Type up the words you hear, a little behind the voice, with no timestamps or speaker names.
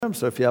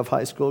So if you have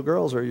high school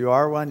girls or you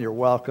are one, you're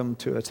welcome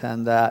to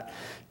attend that.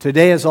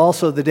 Today is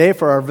also the day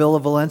for our Villa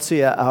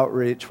Valencia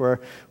outreach, where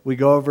we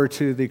go over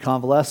to the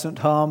convalescent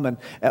home and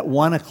at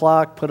 1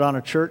 o'clock put on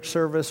a church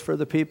service for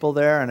the people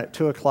there, and at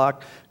 2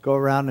 o'clock go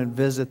around and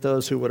visit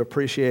those who would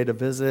appreciate a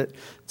visit.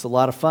 It's a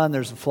lot of fun.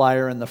 There's a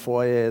flyer in the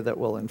foyer that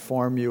will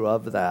inform you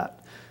of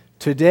that.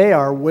 Today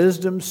our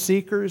Wisdom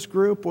Seekers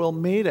group will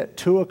meet at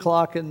 2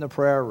 o'clock in the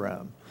prayer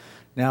room.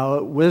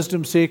 Now,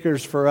 wisdom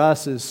seekers for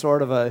us is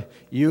sort of a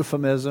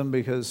euphemism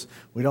because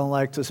we don't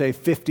like to say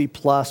 50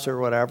 plus or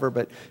whatever,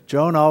 but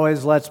Joan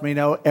always lets me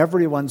know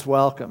everyone's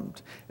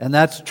welcomed. And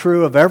that's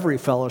true of every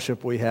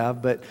fellowship we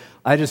have, but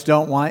I just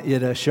don't want you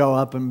to show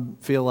up and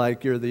feel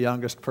like you're the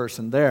youngest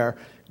person there.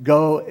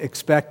 Go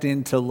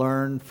expecting to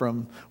learn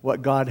from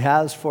what God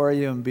has for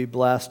you and be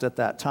blessed at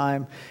that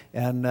time.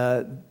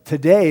 And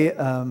today,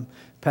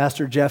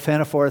 Pastor Jeff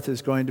Henneforth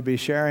is going to be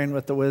sharing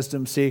with the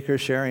Wisdom Seeker,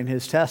 sharing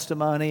his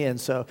testimony,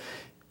 and so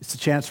it's a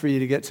chance for you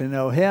to get to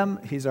know him.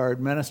 He's our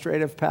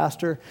administrative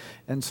pastor,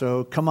 and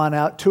so come on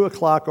out, 2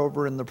 o'clock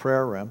over in the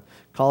prayer room.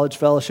 College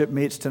Fellowship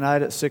meets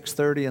tonight at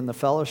 6:30 in the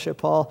Fellowship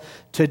Hall.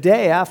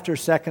 Today, after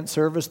second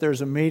service,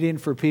 there's a meeting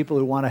for people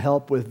who want to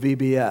help with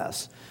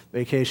VBS,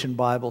 Vacation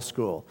Bible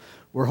School.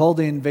 We're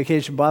holding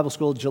Vacation Bible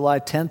School July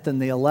 10th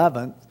and the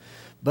 11th.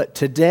 But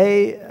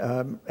today,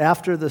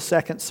 after the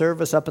second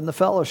service up in the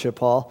Fellowship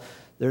Hall,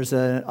 there's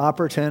an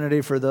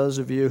opportunity for those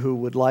of you who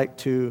would like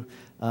to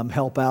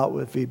help out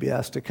with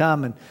VBS to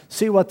come and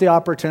see what the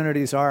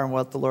opportunities are and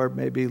what the Lord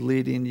may be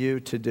leading you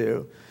to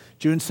do.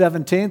 June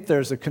 17th,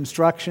 there's a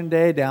construction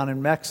day down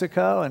in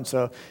Mexico, and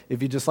so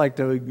if you just like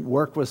to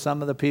work with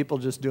some of the people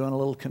just doing a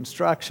little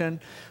construction,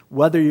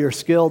 whether you're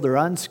skilled or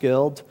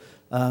unskilled,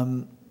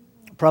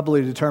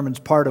 probably determines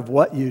part of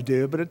what you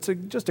do, but it's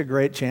just a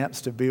great chance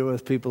to be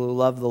with people who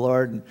love the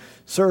Lord and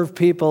serve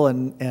people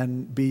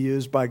and be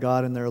used by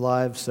God in their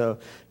lives. So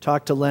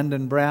talk to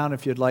Lyndon Brown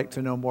if you'd like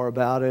to know more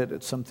about it.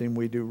 It's something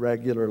we do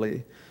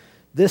regularly.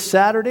 This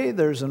Saturday,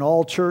 there's an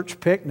all-church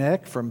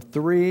picnic from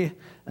 3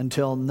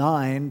 until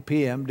 9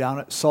 p.m. down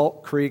at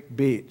Salt Creek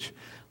Beach.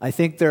 I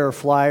think there are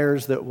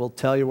flyers that will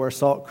tell you where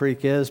Salt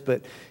Creek is,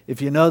 but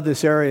if you know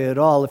this area at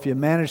all, if you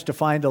manage to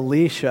find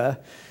Alicia,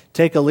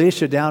 take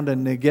Alicia down to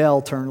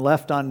Niguel, turn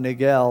left on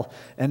Niguel,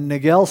 and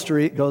Niguel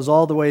Street goes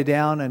all the way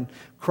down and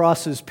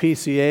crosses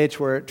PCH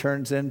where it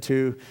turns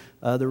into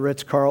the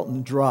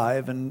Ritz-Carlton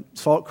Drive, and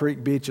Salt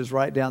Creek Beach is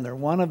right down there.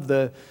 One of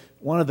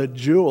the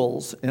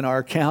jewels in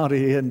our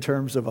county in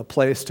terms of a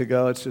place to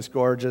go. It's just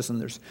gorgeous,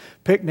 and there's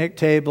picnic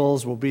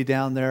tables. We'll be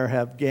down there,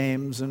 have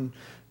games, and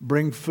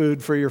bring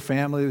food for your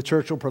family. The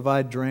church will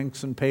provide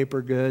drinks and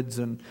paper goods,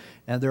 and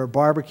there are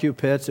barbecue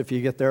pits if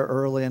you get there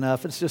early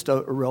enough. It's just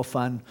a real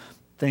fun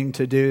thing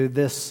to do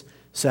this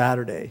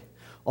Saturday.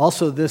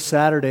 Also this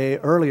Saturday,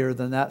 earlier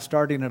than that,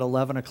 starting at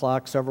 11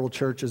 o'clock, several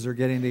churches are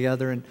getting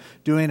together and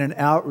doing an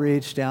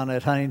outreach down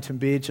at Huntington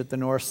Beach at the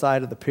north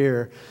side of the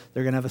pier.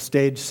 They're going to have a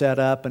stage set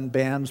up and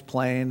bands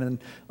playing and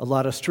a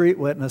lot of street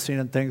witnessing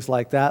and things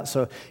like that.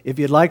 So if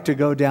you'd like to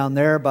go down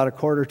there about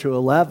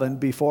 10:45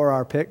 before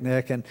our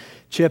picnic and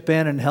chip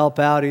in and help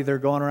out, either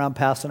going around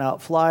passing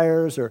out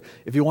flyers, or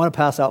if you want to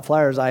pass out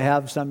flyers, I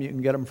have some. You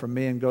can get them from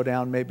me and go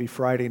down maybe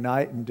Friday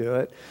night and do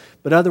it.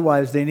 But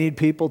otherwise, they need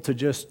people to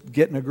just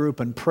get in a group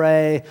and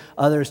pray,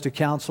 others to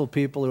counsel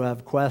people who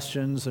have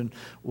questions, and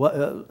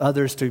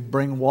others to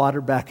bring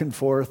water back and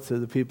forth to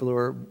the people who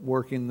are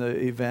working the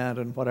event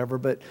and whatever.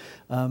 But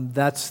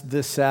that's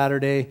this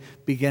Saturday,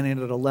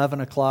 beginning at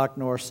 11 o'clock,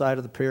 north side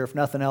of the pier. If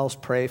nothing else,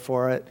 pray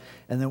for it,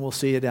 and then we'll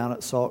see you down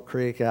at Salt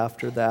Creek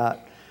after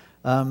that.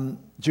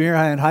 Junior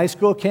high and high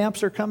school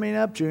camps are coming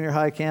up. Junior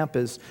high camp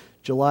is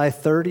July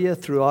 30th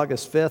through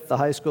August 5th. The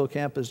high school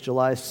camp is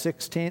July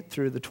 16th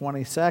through the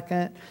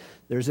 22nd.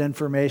 There's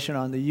information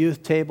on the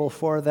youth table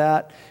for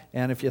that.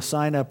 And if you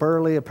sign up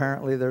early,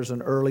 apparently there's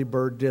an early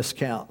bird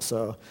discount.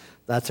 So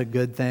that's a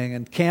good thing.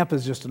 And camp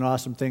is just an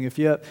awesome thing. If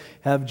you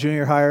have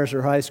junior hires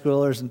or high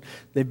schoolers and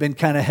they've been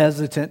kind of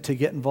hesitant to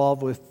get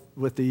involved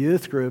with the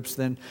youth groups,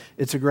 then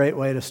it's a great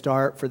way to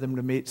start for them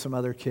to meet some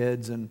other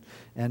kids, and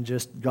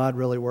just God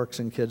really works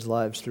in kids'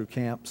 lives through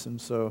camps,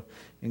 and so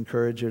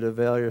encourage you to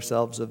avail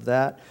yourselves of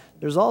that.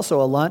 There's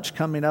also a lunch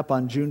coming up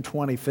on June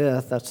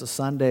 25th. That's a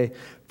Sunday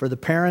for the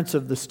parents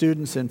of the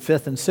students in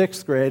 5th and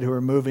 6th grade who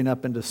are moving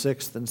up into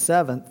 6th and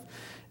 7th.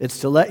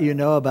 It's to let you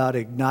know about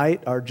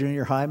Ignite, our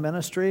junior high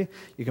ministry.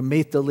 You can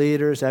meet the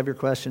leaders, have your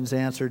questions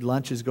answered.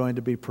 Lunch is going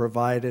to be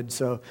provided.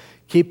 So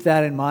keep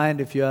that in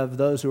mind if you have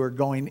those who are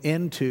going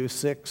into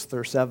 6th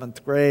or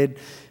 7th grade.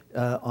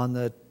 On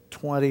the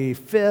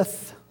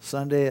 25th,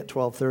 Sunday at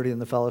 12:30 in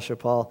the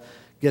Fellowship Hall,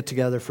 get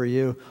together for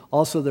you.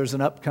 Also, there's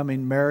an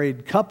upcoming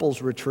married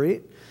couples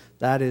retreat.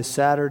 That is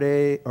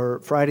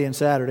Friday and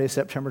Saturday,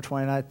 September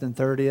 29th and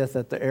 30th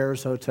at the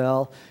Ayers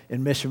Hotel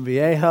in Mission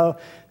Viejo.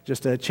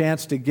 Just a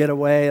chance to get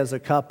away as a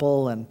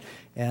couple and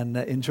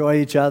enjoy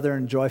each other,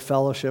 enjoy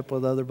fellowship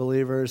with other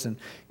believers. And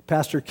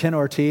Pastor Ken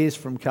Ortiz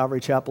from Calvary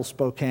Chapel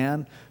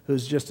Spokane,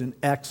 who's just an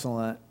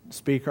excellent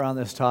speaker on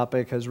this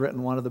topic, has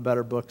written one of the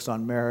better books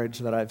on marriage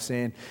that I've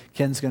seen.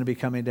 Ken's going to be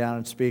coming down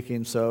and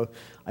speaking, so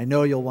I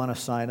know you'll want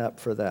to sign up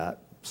for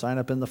that. Sign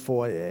up in the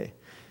foyer.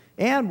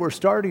 And we're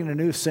starting a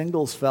new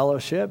singles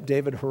fellowship.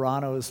 David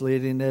Hirano is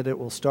leading it.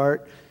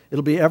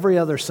 It'll be every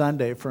other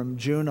Sunday from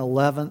June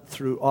 11th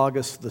through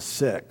August the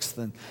 6th.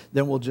 And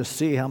then we'll just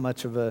see how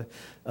much of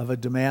a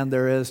demand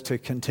there is to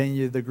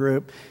continue the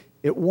group.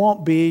 It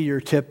won't be your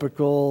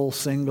typical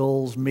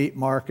singles meat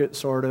market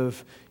sort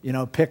of,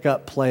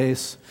 pickup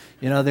place.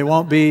 They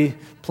won't be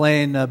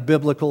playing a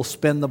biblical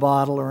spin the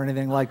bottle or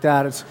anything like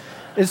that.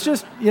 It's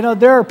just,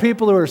 there are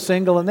people who are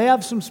single and they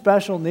have some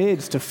special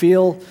needs to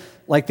feel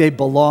like they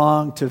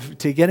belong,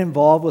 to get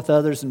involved with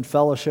others and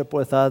fellowship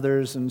with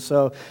others. And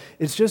so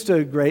it's just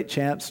a great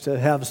chance to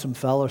have some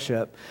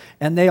fellowship.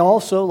 And they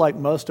also, like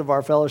most of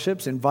our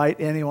fellowships, invite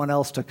anyone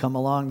else to come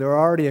along. There are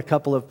already a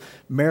couple of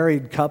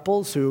married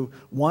couples who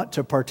want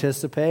to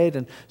participate.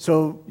 And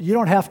so you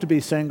don't have to be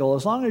single.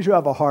 As long as you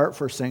have a heart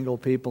for single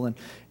people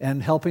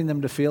and helping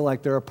them to feel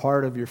like they're a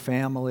part of your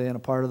family and a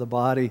part of the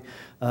body.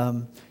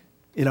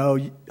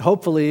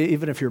 Hopefully,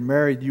 even if you're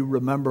married, you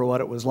remember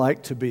what it was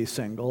like to be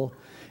single.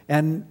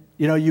 And,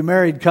 you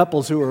married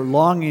couples who are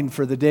longing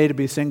for the day to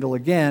be single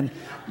again,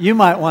 you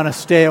might want to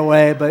stay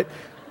away. But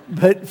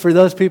for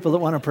those people that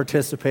want to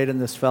participate in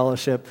this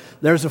fellowship,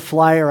 there's a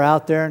flyer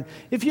out there. And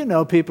if you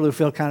know people who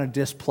feel kind of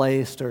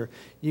displaced or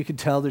you can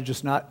tell they're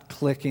just not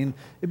clicking,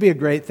 it'd be a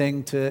great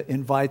thing to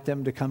invite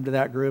them to come to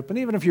that group. And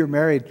even if you're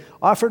married,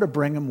 offer to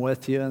bring them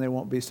with you and they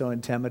won't be so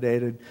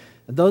intimidated.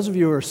 And those of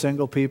you who are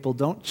single people,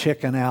 don't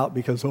chicken out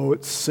because,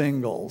 it's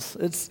singles.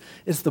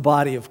 It's the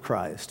body of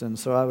Christ. And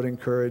so I would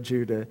encourage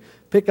you to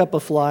pick up a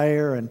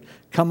flyer and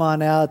come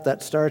on out.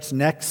 That starts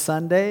next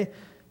Sunday,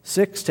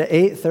 6 to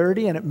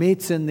 8:30, and it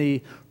meets in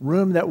the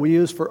room that we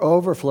use for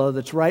overflow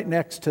that's right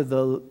next to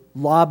the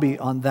lobby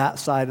on that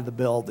side of the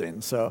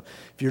building. So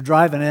if you're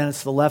driving in,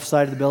 it's the left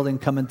side of the building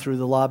coming through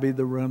the lobby,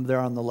 the room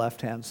there on the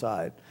left-hand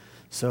side.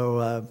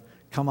 So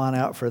come on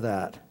out for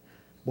that.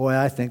 Boy,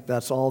 I think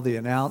that's all the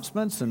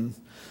announcements, and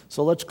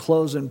so let's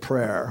close in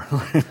prayer.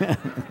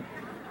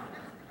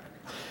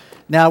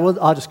 Now,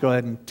 I'll just go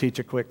ahead and teach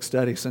a quick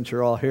study since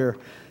you're all here.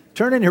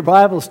 Turn in your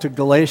Bibles to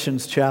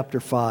Galatians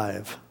chapter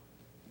 5.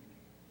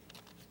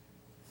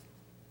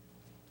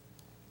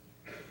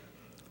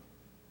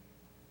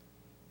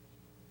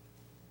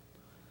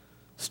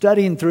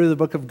 Studying through the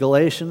book of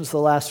Galatians the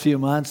last few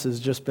months has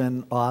just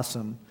been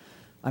awesome.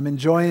 I'm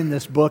enjoying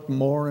this book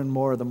more and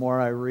more the more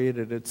I read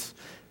it.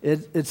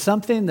 It's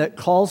something that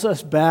calls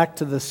us back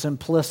to the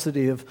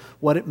simplicity of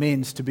what it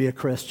means to be a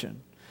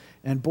Christian.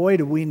 And boy,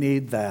 do we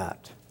need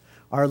that.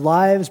 Our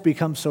lives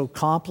become so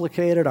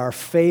complicated. Our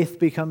faith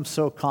becomes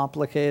so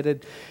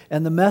complicated.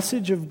 And the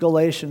message of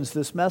Galatians,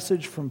 this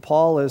message from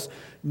Paul is,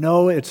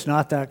 no, it's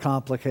not that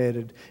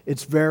complicated.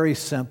 It's very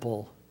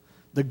simple.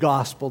 The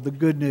gospel, the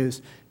good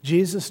news.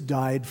 Jesus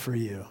died for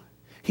you.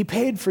 He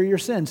paid for your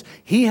sins.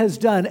 He has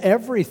done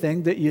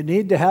everything that you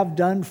need to have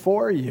done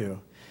for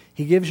you.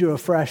 He gives you a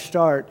fresh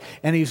start,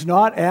 and He's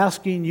not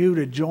asking you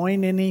to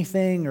join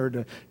anything or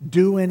to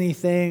do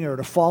anything or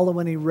to follow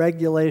any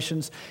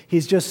regulations.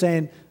 He's just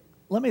saying,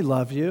 let me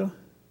love you.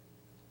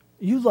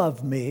 You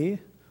love me.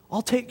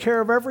 I'll take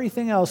care of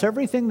everything else.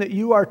 Everything that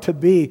you are to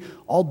be,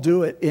 I'll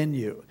do it in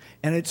you.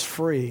 And it's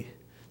free.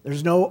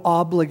 There's no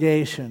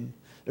obligation.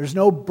 There's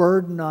no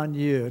burden on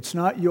you. It's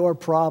not your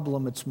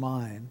problem, it's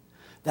mine.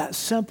 That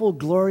simple,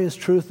 glorious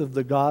truth of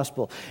the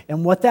gospel.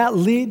 And what that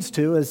leads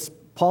to, as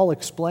Paul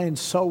explains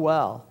so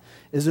well,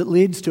 is it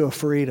leads to a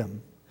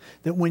freedom.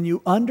 That when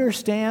you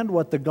understand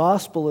what the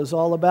gospel is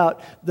all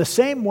about, the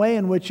same way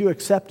in which you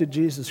accepted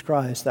Jesus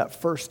Christ that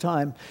first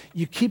time,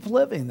 you keep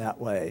living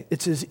that way.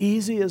 It's as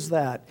easy as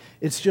that.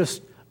 It's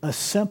just a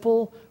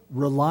simple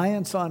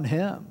reliance on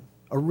Him,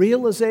 a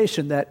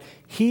realization that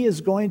He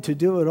is going to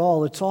do it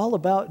all. It's all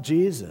about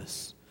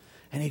Jesus.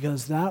 And he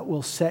goes, that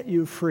will set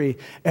you free.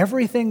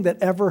 Everything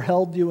that ever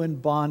held you in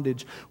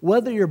bondage,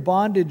 whether your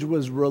bondage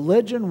was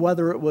religion,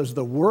 whether it was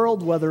the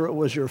world, whether it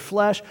was your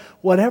flesh,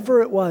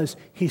 whatever it was,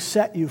 He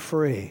set you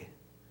free.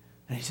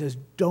 And He says,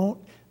 don't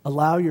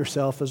allow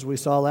yourself, as we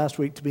saw last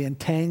week, to be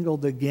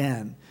entangled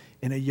again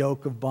in a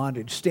yoke of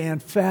bondage.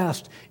 Stand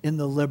fast in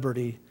the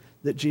liberty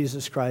that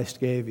Jesus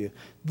Christ gave you.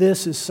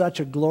 This is such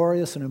a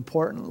glorious and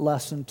important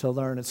lesson to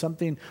learn. It's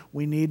something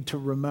we need to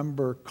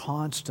remember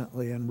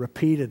constantly and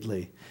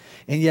repeatedly.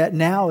 And yet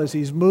now, as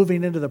he's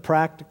moving into the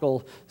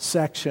practical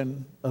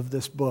section of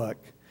this book,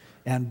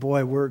 and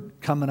boy, we're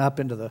coming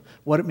up into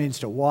what it means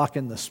to walk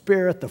in the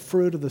Spirit, the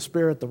fruit of the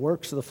Spirit, the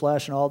works of the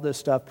flesh, and all this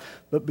stuff.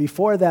 But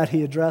before that,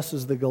 he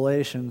addresses the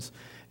Galatians,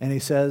 and he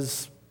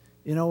says,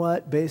 you know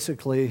what?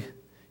 Basically,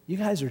 you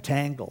guys are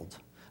tangled.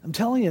 I'm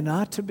telling you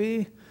not to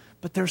be,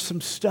 but there's some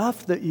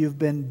stuff that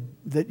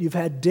you've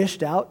had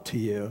dished out to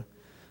you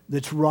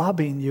that's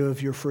robbing you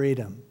of your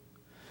freedom.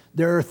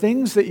 There are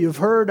things that you've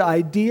heard,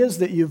 ideas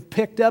that you've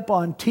picked up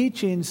on,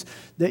 teachings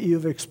that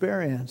you've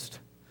experienced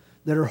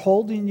that are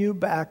holding you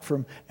back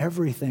from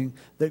everything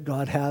that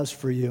God has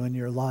for you in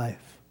your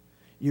life.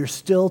 you're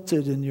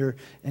stilted and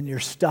you're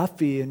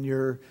stuffy and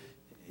you're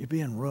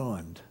being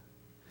ruined.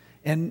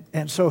 And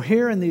so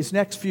here in these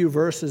next few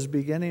verses,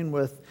 beginning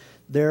with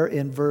there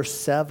in verse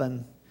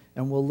 7,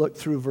 and we'll look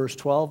through verse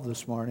 12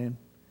 this morning,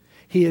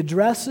 he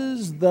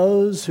addresses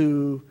those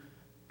who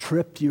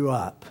tripped you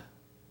up.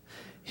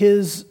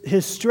 His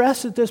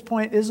stress at this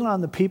point isn't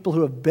on the people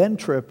who have been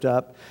tripped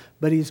up,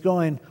 but he's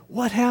going,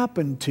 what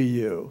happened to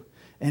you?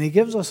 And he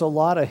gives us a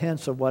lot of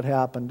hints of what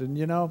happened.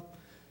 And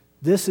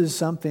this is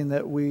something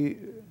that we,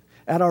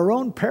 at our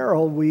own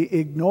peril, we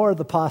ignore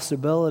the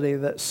possibility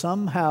that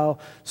somehow,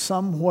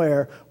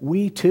 somewhere,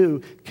 we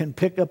too can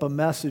pick up a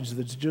message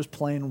that's just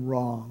plain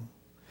wrong.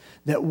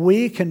 That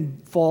we can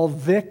fall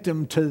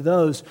victim to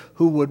those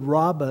who would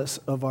rob us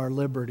of our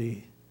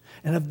liberty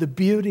and of the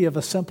beauty of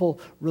a simple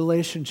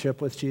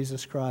relationship with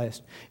Jesus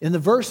Christ. In the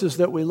verses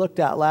that we looked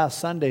at last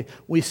Sunday,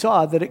 we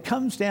saw that it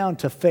comes down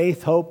to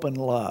faith, hope, and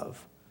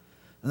love.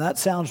 And that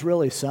sounds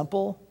really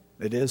simple.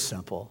 It is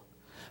simple.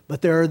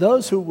 But there are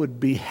those who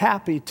would be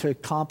happy to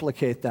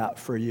complicate that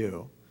for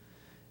you.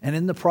 And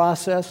in the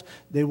process,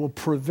 they will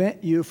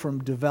prevent you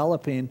from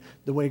developing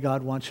the way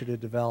God wants you to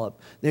develop.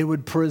 They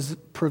would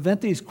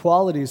prevent these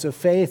qualities of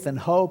faith and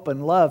hope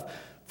and love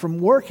from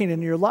working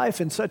in your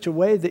life in such a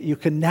way that you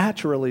can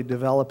naturally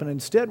develop. And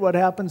instead what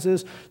happens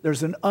is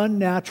there's an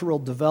unnatural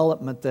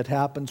development that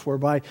happens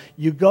whereby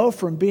you go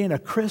from being a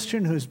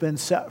Christian who's been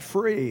set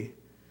free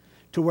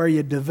to where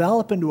you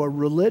develop into a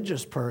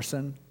religious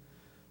person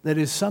that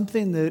is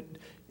something that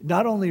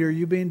not only are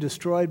you being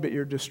destroyed, but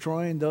you're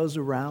destroying those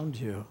around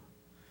you,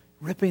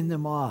 ripping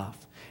them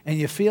off. And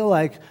you feel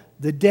like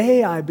the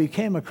day I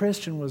became a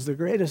Christian was the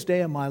greatest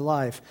day of my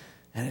life,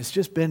 and it's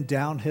just been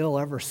downhill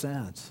ever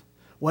since.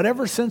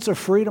 Whatever sense of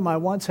freedom I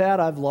once had,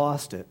 I've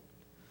lost it.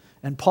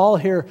 And Paul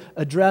here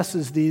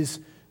addresses these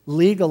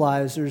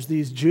legalizers,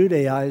 these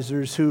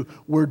Judaizers who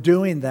were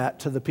doing that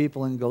to the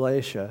people in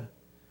Galatia.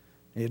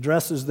 He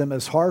addresses them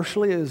as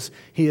harshly as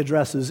he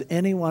addresses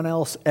anyone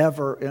else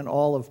ever in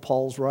all of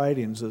Paul's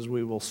writings, as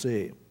we will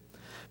see.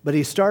 But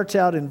he starts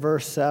out in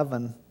verse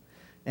 7,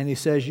 and he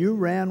says, you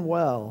ran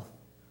well.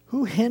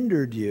 Who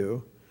hindered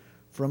you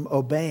from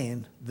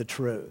obeying the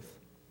truth?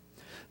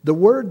 The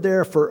word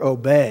there for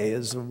obey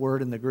is a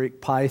word in the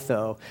Greek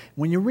pytho.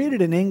 When you read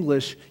it in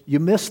English, you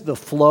miss the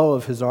flow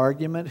of his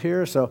argument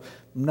here, so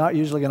I'm not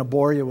usually going to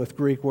bore you with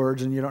Greek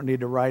words, and you don't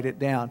need to write it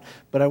down.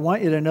 But I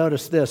want you to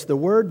notice this. The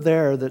word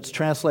there that's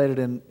translated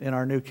in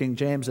our New King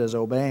James as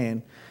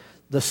obeying,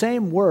 the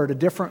same word, a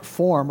different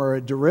form or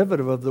a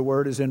derivative of the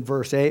word is in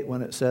verse 8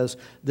 when it says,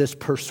 this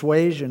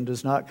persuasion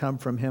does not come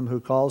from him who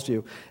calls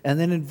you. And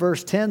then in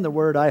verse 10, the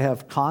word I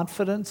have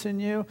confidence in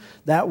you,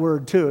 that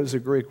word too is a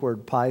Greek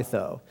word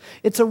pytho.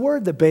 It's a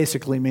word that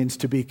basically means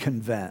to be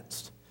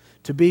convinced,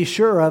 to be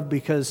sure of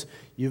because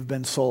you've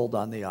been sold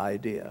on the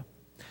idea.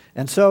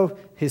 And so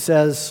he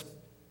says,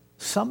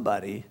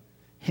 somebody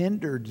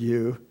hindered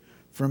you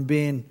from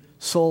being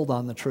sold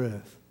on the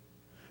truth,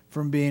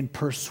 from being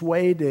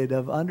persuaded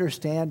of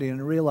understanding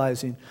and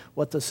realizing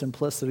what the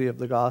simplicity of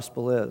the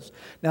gospel is.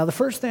 Now, the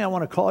first thing I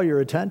want to call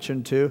your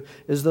attention to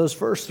is those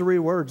first three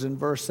words in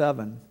verse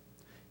 7.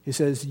 He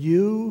says,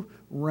 you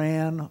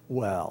ran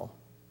well.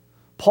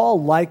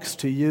 Paul likes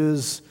to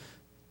use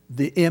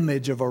the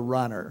image of a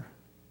runner.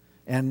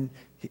 And,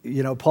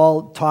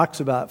 Paul talks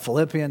about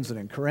Philippians and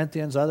in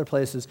Corinthians, other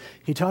places,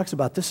 he talks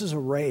about this is a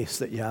race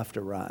that you have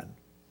to run.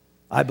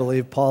 I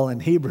believe Paul in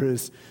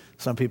Hebrews,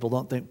 some people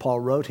don't think Paul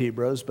wrote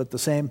Hebrews, but the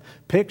same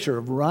picture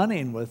of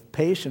running with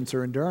patience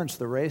or endurance,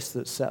 the race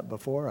that's set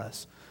before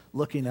us,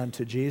 looking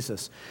unto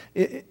Jesus.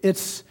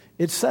 It's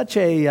such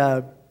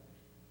an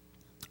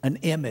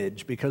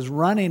image because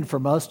running for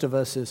most of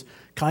us is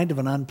kind of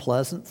an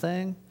unpleasant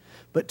thing,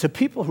 but to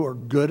people who are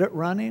good at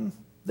running,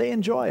 they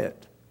enjoy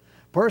it.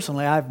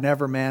 Personally, I've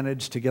never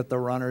managed to get the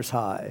runner's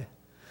high,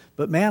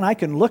 but man, I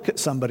can look at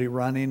somebody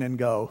running and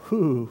go,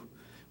 whoo.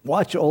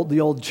 Watch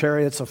the old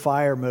Chariots of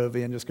Fire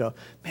movie and just go,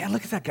 man,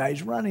 look at that guy.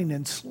 He's running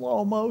in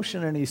slow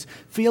motion and he's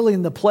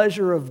feeling the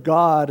pleasure of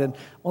God. And,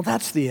 well,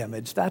 that's the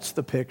image. That's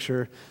the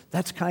picture.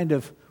 That's kind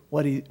of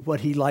what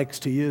he likes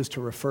to use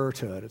to refer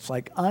to it. It's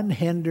like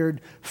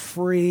unhindered,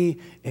 free,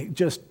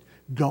 just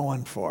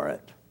going for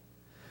it.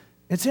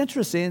 It's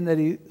interesting that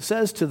he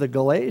says to the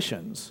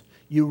Galatians,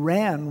 you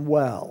ran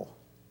well.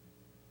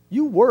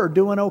 You were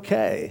doing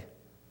okay.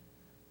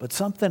 But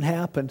something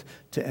happened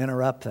to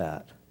interrupt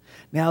that.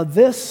 Now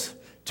this,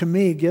 to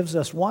me, gives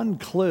us one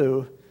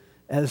clue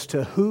as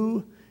to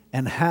who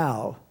and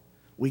how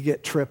we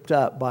get tripped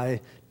up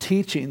by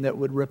teaching that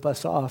would rip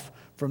us off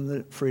from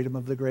the freedom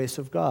of the grace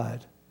of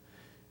God.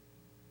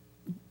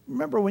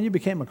 Remember when you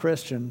became a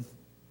Christian,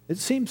 it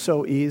seemed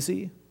so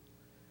easy.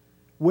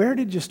 Where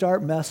did you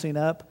start messing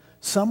up?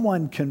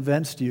 Someone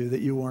convinced you that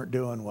you weren't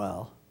doing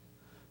well.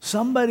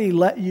 Somebody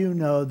let you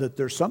know that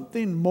there's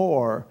something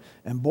more,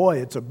 and boy,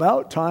 it's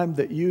about time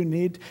that you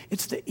need.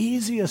 It's the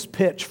easiest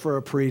pitch for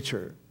a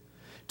preacher,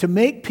 to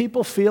make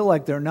people feel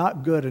like they're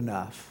not good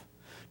enough,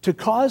 to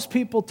cause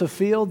people to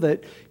feel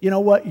that,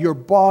 you're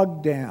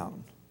bogged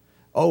down.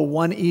 Oh,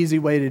 one easy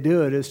way to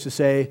do it is to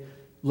say,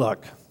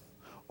 look,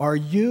 Are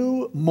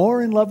you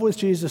more in love with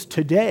Jesus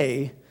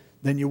today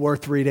than you were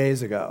 3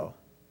 days ago?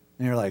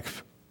 And you're like,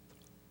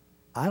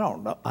 I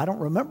don't know. I don't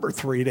remember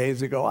 3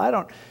 days ago.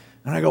 And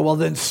I go, well,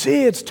 then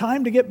see, it's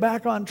time to get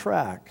back on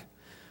track.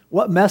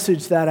 What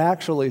message that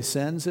actually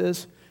sends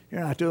is, you're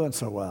not doing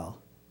so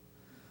well.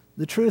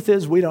 The truth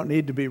is, we don't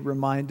need to be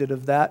reminded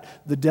of that.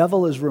 The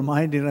devil is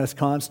reminding us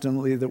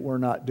constantly that we're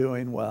not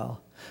doing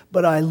well.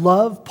 But I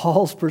love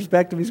Paul's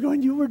perspective. He's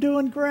going, you were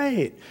doing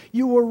great.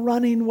 You were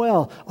running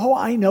well. Oh,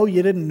 I know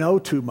you didn't know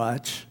too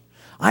much.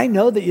 I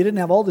know that you didn't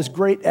have all this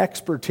great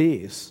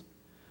expertise.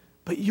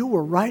 But you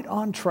were right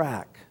on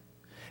track.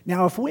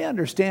 Now, if we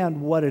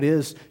understand what it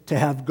is to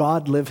have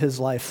God live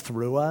his life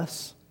through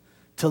us,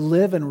 to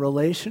live in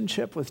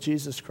relationship with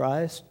Jesus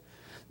Christ,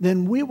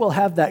 then we will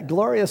have that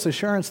glorious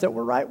assurance that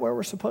we're right where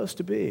we're supposed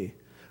to be.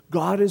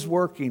 God is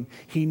working.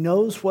 He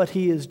knows what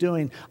he is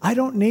doing. I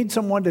don't need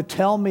someone to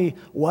tell me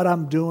what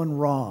I'm doing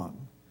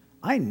wrong.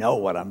 I know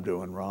what I'm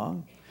doing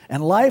wrong.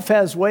 And life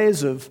has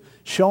ways of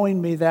showing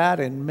me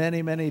that in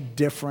many, many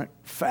different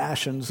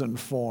fashions and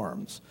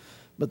forms.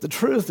 But the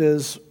truth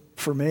is,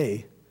 for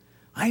me,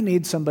 I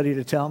need somebody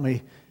to tell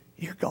me,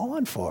 you're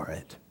going for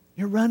it.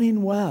 You're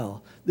running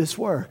well. This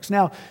works.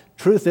 Now,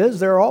 truth is,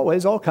 there are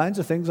always all kinds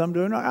of things I'm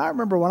doing. I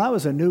remember when I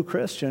was a new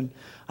Christian,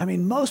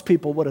 most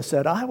people would have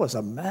said I was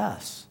a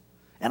mess.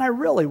 And I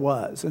really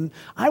was. And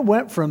I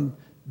went from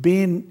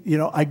being,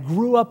 I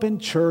grew up in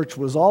church,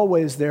 was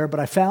always there, but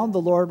I found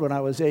the Lord when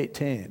I was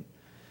 18.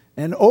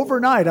 And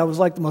overnight, I was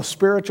like the most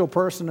spiritual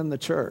person in the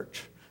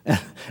church.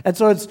 And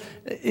so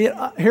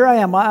here I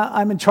am.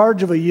 I'm in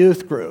charge of a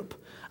youth group.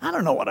 I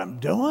don't know what I'm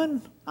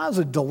doing. I was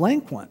a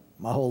delinquent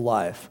my whole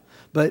life.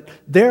 But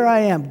there I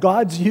am.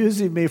 God's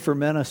using me for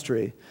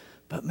ministry.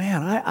 But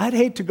man, I'd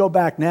hate to go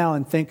back now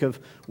and think of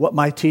what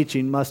my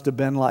teaching must have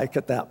been like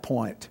at that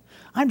point.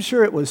 I'm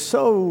sure it was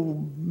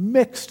so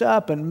mixed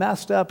up and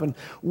messed up. And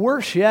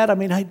worse yet,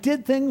 I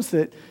did things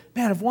that,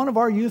 man, if one of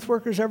our youth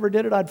workers ever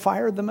did it, I'd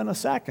fire them in a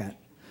second.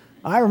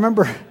 I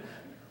remember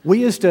we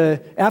used to,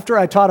 after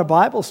I taught a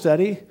Bible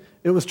study,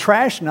 it was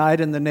trash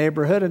night in the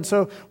neighborhood. And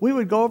so we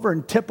would go over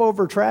and tip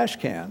over trash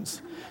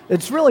cans.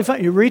 It's really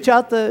fun. You reach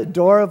out the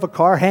door of a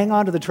car, hang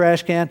onto the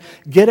trash can,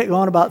 get it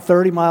going about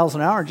 30 miles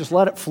an hour, and just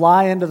let it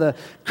fly into the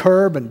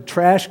curb, and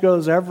trash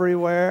goes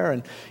everywhere.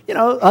 And,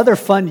 other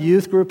fun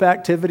youth group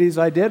activities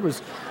I did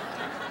was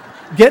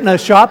getting a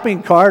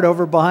shopping cart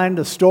over behind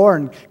a store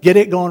and get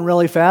it going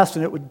really fast,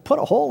 and it would put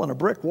a hole in a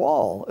brick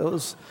wall. It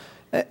was,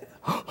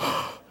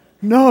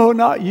 no,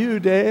 not you,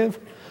 Dave.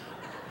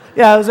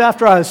 Yeah, it was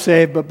after I was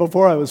saved, but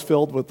before I was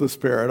filled with the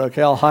Spirit.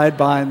 Okay, I'll hide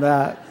behind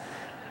that.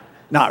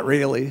 Not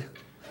really.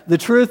 The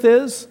truth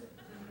is,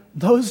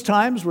 those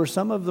times were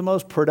some of the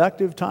most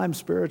productive times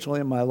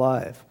spiritually in my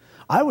life.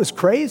 I was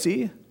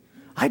crazy.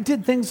 I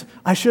did things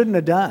I shouldn't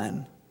have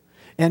done.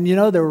 And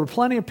there were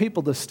plenty of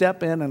people to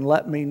step in and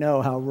let me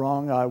know how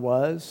wrong I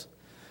was.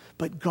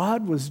 But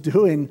God was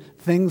doing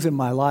things in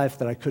my life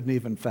that I couldn't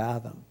even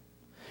fathom.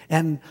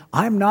 And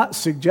I'm not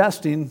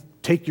suggesting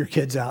take your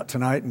kids out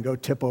tonight and go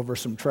tip over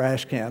some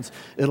trash cans.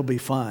 It'll be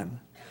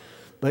fun.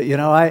 But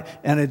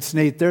and it's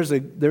neat.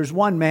 There's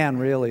one man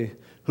really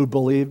who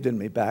believed in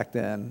me back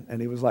then, and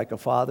he was like a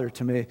father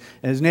to me.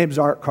 And his name's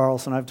Art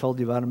Carlson. I've told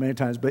you about him many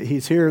times, but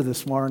he's here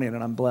this morning,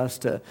 and I'm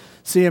blessed to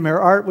see him here.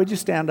 Art, would you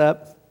stand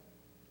up?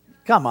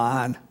 Come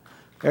on.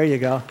 There you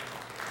go.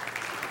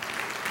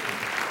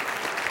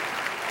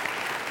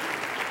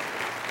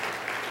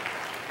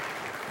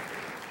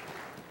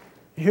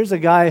 Here's a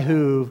guy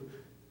who,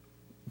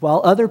 while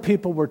other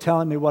people were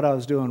telling me what I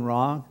was doing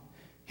wrong,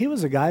 he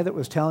was a guy that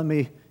was telling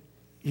me,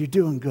 you're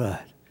doing good.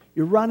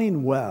 You're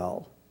running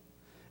well.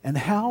 And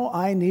how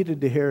I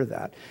needed to hear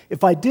that.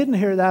 If I didn't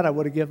hear that, I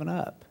would have given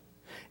up.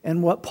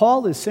 And what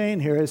Paul is saying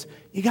here is,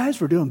 you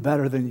guys were doing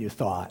better than you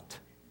thought.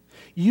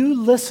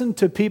 You listened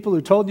to people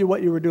who told you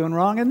what you were doing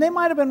wrong, and they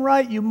might have been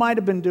right. You might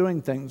have been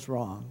doing things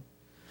wrong.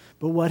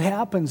 But what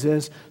happens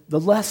is, the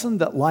lesson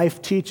that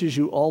life teaches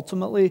you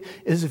ultimately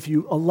is if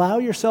you allow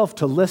yourself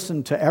to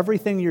listen to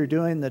everything you're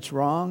doing that's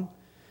wrong,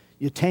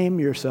 you tame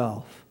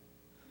yourself.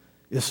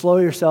 You slow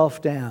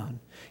yourself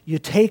down. You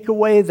take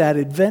away that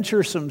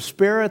adventuresome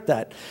spirit,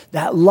 that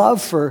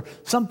love for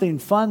something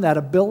fun, that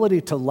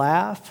ability to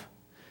laugh.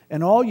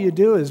 And all you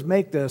do is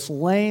make this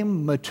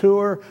lame,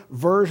 mature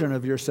version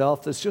of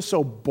yourself that's just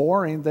so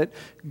boring that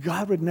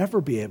God would never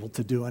be able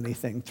to do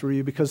anything through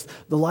you, because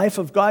the life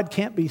of God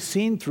can't be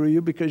seen through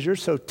you because you're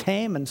so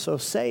tame and so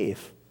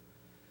safe.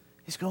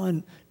 He's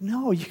going,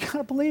 no, you got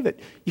to believe it.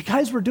 You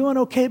guys were doing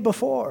okay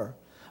before.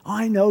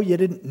 I know you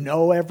didn't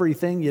know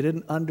everything, you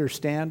didn't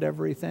understand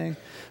everything,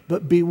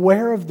 but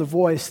beware of the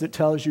voice that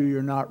tells you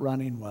you're not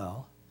running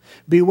well.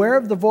 Beware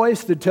of the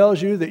voice that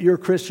tells you that your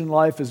Christian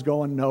life is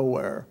going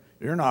nowhere.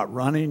 You're not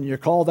running. You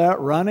call that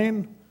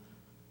running?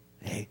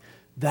 Hey,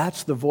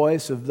 that's the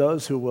voice of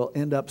those who will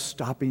end up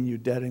stopping you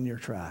dead in your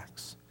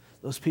tracks.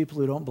 Those people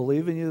who don't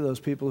believe in you, those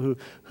people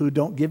who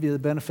don't give you the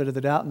benefit of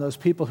the doubt, and those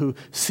people who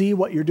see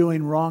what you're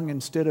doing wrong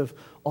instead of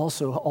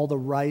also all the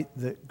right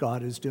that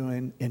God is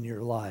doing in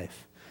your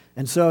life.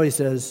 And so he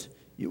says,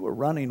 you were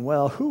running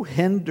well. Who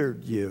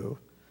hindered you?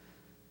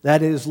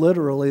 That is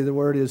literally, the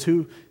word is,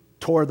 who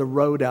tore the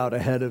road out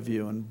ahead of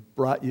you and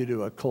brought you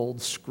to a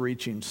cold,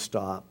 screeching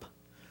stop?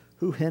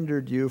 Who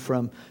hindered you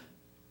from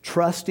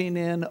trusting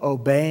in,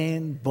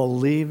 obeying,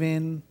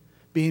 believing,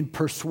 being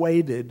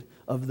persuaded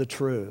of the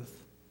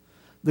truth?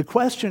 The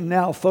question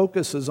now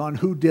focuses on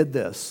who did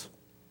this.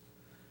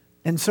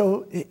 And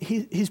so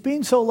he's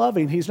being so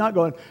loving. He's not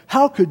going,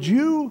 how could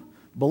you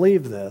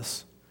believe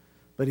this?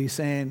 But he's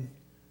saying,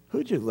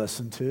 who'd you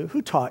listen to?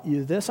 Who taught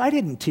you this? I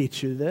didn't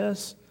teach you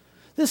this.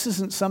 This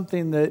isn't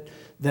something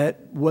that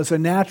was a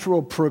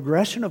natural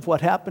progression of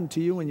what happened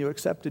to you when you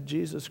accepted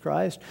Jesus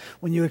Christ.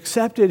 When you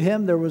accepted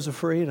him, there was a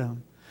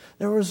freedom.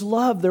 There was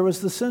love. There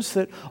was the sense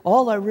that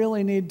all I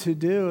really need to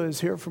do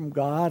is hear from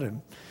God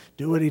and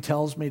do what he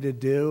tells me to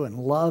do and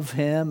love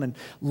him and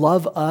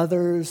love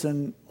others.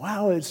 And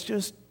wow, it's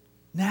just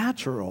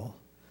natural.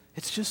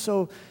 It's just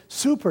so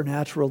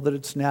supernatural that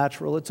it's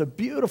natural. It's a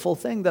beautiful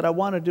thing that I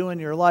want to do in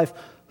your life.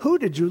 Who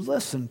did you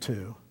listen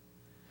to?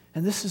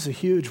 And this is a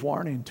huge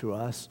warning to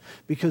us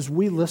because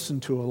we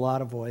listen to a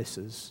lot of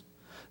voices.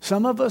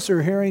 Some of us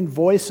are hearing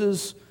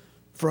voices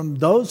from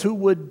those who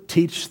would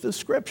teach the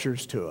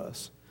scriptures to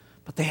us,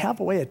 but they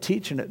have a way of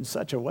teaching it in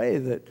such a way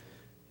that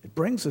it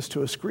brings us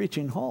to a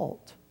screeching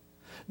halt.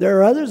 There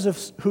are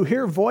others who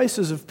hear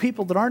voices of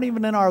people that aren't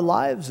even in our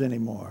lives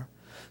anymore.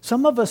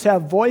 Some of us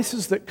have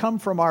voices that come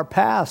from our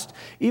past,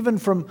 even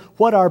from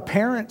what our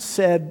parents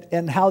said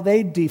and how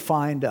they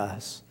defined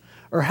us,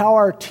 or how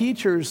our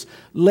teachers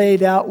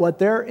laid out what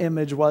their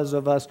image was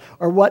of us,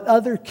 or what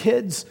other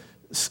kids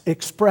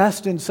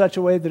expressed in such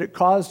a way that it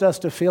caused us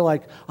to feel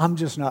like, I'm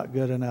just not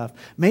good enough.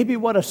 Maybe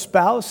what a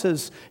spouse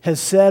has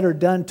said or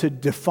done to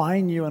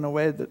define you in a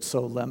way that's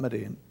so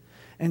limiting.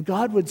 And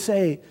God would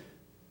say,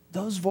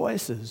 those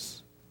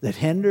voices that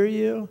hinder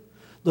you,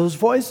 those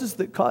voices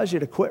that cause you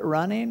to quit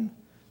running,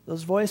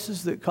 those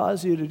voices that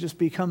cause you to just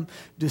become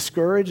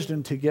discouraged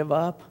and to give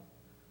up,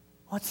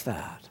 what's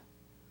that?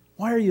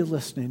 Why are you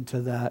listening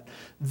to that?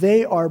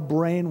 They are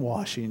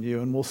brainwashing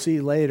you, and we'll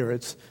see later.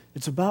 It's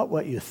about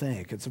what you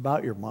think. It's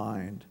about your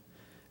mind.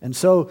 And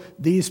so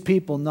these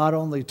people not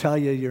only tell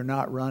you you're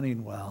not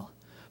running well,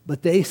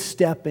 but they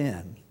step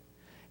in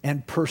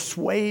and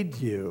persuade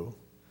you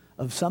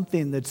of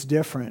something that's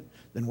different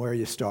than where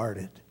you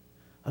started,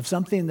 of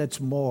something that's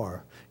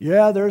more.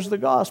 Yeah, there's the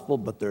gospel,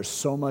 but there's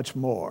so much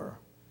more.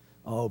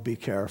 Oh, be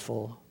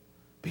careful.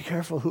 Be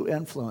careful who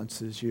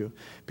influences you.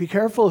 Be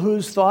careful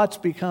whose thoughts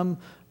become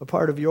a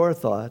part of your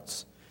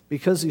thoughts.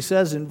 Because he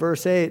says in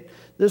verse 8,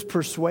 this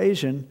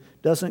persuasion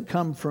doesn't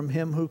come from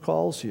him who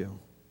calls you.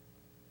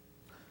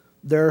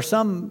 There are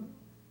some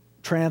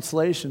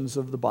translations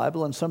of the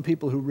Bible and some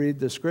people who read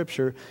the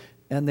scripture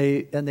and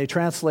they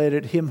translate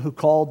it, him who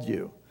called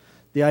you.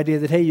 The idea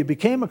that, hey, you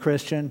became a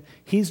Christian,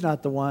 he's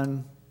not the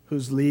one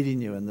who's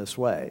leading you in this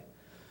way.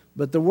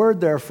 But the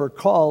word there for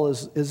call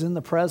is in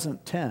the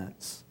present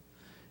tense.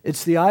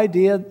 It's the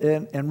idea,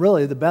 and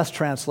really the best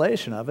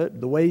translation of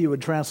it, the way you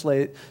would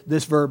translate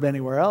this verb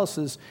anywhere else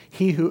is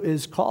he who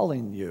is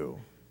calling you.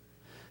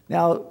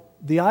 Now,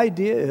 the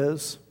idea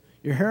is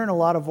you're hearing a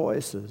lot of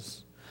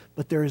voices,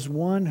 but there is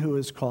one who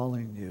is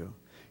calling you.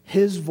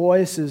 His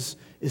voice is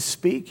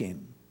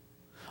speaking.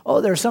 Oh,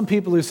 there are some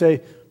people who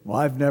say, well,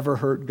 I've never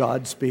heard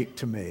God speak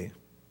to me.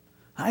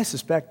 I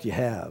suspect you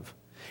have.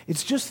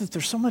 It's just that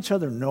there's so much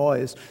other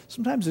noise.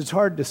 Sometimes it's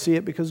hard to see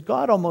it because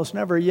God almost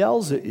never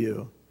yells at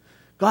you.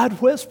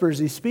 God whispers.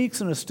 He speaks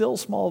in a still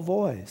small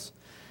voice.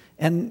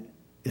 And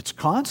it's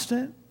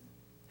constant.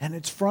 And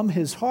it's from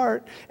his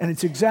heart. And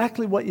it's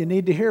exactly what you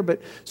need to hear.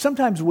 But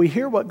sometimes we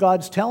hear what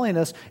God's telling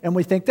us and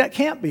we think that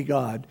can't be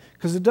God.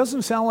 Because it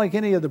doesn't sound like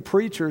any of the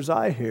preachers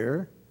I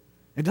hear.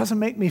 It doesn't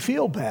make me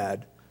feel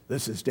bad.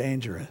 This is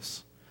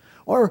dangerous.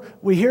 Or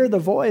we hear the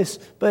voice,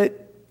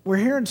 but we're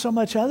hearing so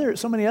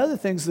many other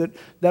things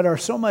that are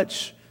so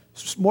much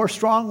more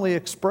strongly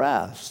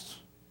expressed.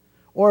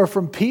 Or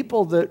from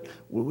people that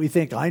we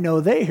think, I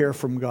know they hear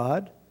from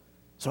God,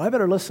 so I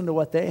better listen to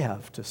what they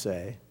have to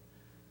say.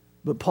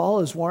 But Paul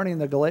is warning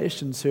the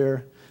Galatians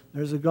here,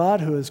 there's a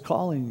God who is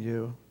calling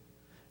you.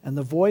 And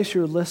the voice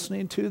you're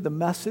listening to, the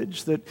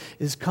message that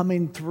is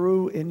coming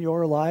through in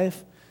your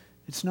life,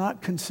 it's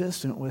not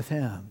consistent with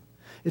him.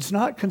 It's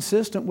not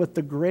consistent with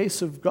the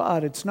grace of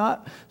God. It's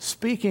not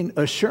speaking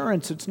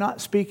assurance. It's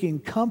not speaking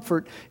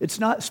comfort. It's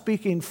not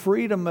speaking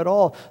freedom at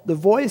all. The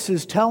voice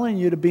is telling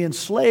you to be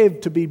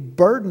enslaved, to be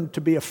burdened, to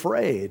be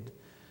afraid.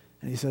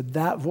 And he said,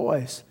 that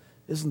voice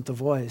isn't the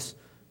voice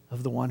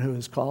of the one who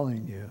is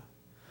calling you.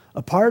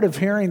 A part of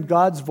hearing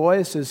God's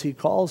voice as he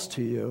calls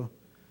to you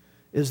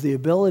is the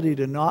ability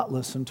to not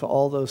listen to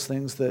all those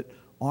things that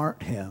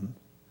aren't him.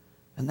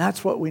 And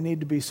that's what we need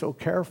to be so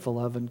careful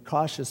of and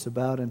cautious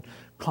about and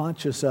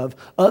conscious of.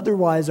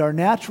 Otherwise, our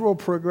natural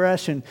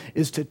progression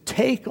is to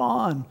take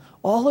on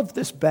all of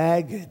this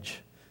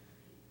baggage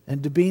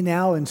and to be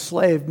now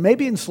enslaved,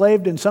 maybe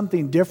enslaved in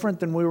something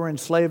different than we were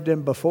enslaved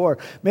in before.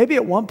 Maybe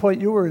at one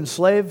point you were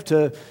enslaved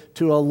to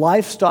a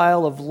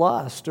lifestyle of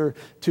lust or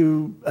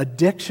to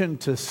addiction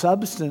to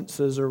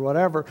substances or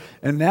whatever,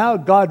 and now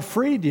God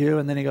freed you,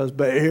 and then he goes,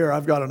 but here,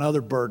 I've got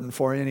another burden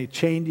for you, and he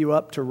chained you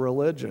up to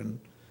religion.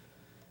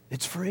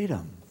 It's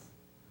freedom.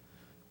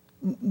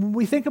 When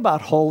we think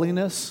about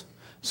holiness,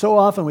 so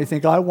often we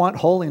think, I want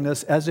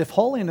holiness, as if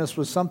holiness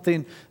was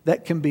something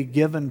that can be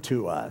given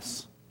to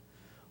us.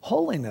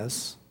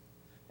 Holiness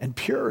and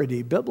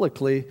purity,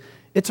 biblically,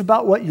 it's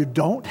about what you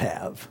don't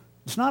have.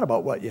 It's not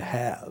about what you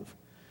have.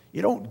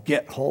 You don't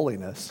get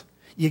holiness.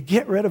 You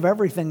get rid of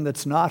everything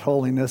that's not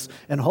holiness,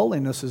 and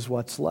holiness is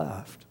what's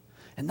left.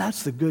 And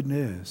that's the good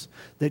news,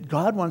 that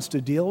God wants to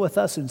deal with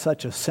us in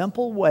such a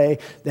simple way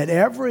that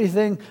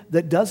everything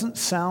that doesn't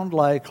sound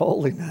like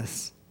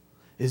holiness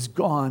is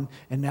gone,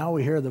 and now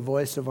we hear the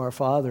voice of our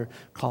Father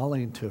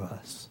calling to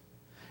us.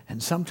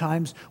 And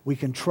sometimes we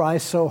can try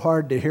so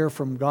hard to hear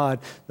from God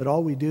that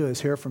all we do is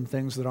hear from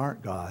things that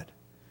aren't God.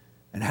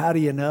 And how do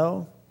you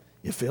know?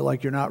 You feel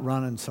like you're not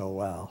running so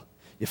well.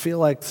 You feel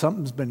like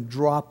something's been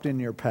dropped in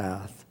your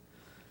path.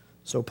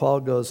 So Paul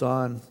goes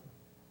on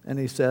and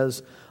he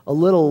says, a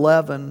little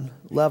leaven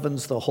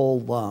leavens the whole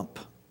lump.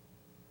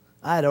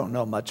 I don't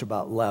know much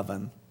about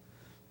leaven,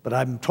 but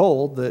I'm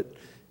told that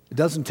it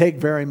doesn't take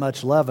very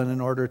much leaven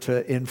in order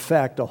to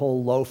infect a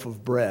whole loaf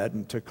of bread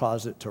and to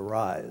cause it to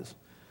rise.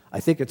 I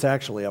think it's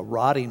actually a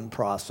rotting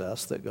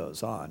process that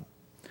goes on.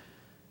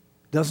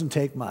 Doesn't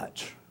take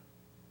much.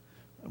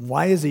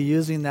 Why is he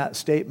using that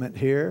statement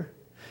here?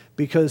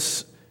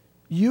 Because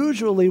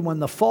usually when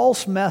the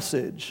false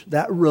message,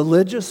 that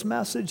religious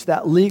message,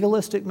 that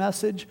legalistic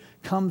message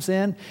comes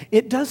in,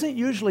 it doesn't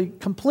usually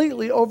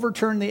completely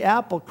overturn the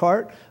apple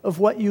cart of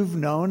what you've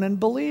known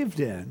and believed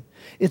in.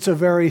 It's a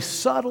very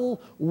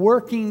subtle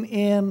working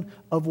in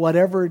of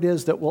whatever it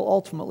is that will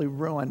ultimately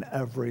ruin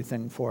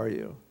everything for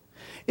you.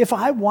 If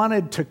I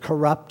wanted to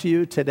corrupt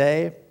you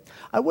today,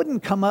 I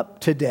wouldn't come up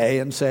today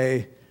and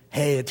say,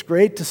 hey, it's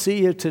great to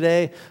see you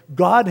today.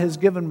 God has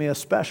given me a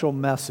special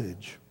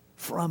message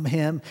from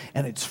him,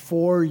 and it's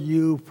for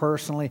you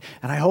personally,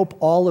 and I hope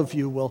all of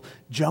you will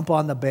jump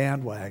on the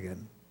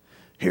bandwagon.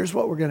 Here's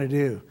what we're going to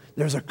do.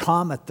 There's a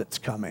comet that's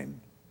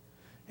coming,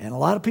 and a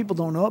lot of people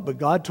don't know it, but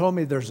God told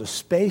me there's a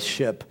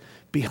spaceship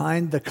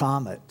behind the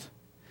comet.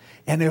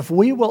 And if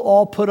we will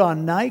all put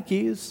on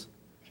Nikes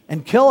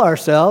and kill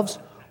ourselves,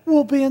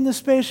 we'll be in the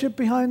spaceship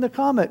behind the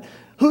comet.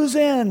 Who's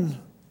in?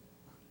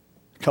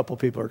 A couple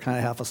people are kind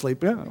of half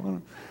asleep. Yeah.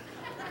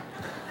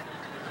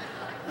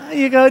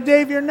 You go,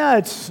 Dave, you're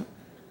nuts.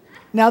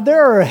 Now,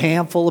 there are a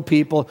handful of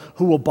people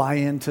who will buy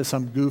into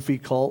some goofy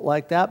cult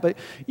like that, but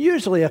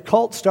usually a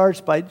cult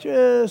starts by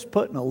just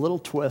putting a little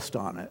twist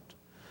on it.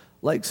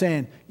 Like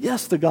saying,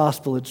 yes, the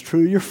gospel is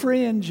true. You're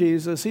free in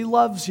Jesus. He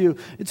loves you.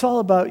 It's all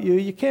about you.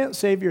 You can't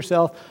save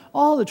yourself.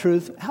 All the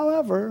truth.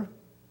 However,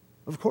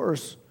 of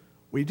course,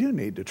 we do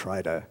need to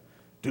try to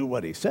do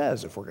what he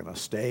says if we're going to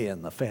stay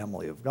in the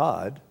family of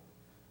God.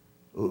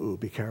 Ooh,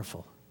 be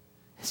careful.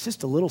 It's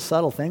just a little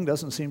subtle thing,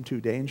 doesn't seem too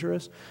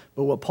dangerous.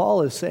 But what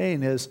Paul is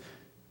saying is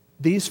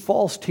these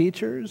false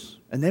teachers,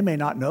 and they may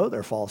not know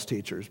they're false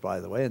teachers, by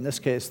the way. In this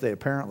case, they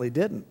apparently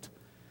didn't.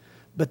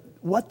 But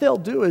what they'll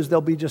do is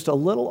they'll be just a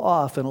little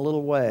off in a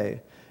little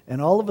way,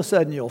 and all of a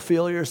sudden you'll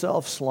feel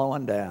yourself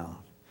slowing down,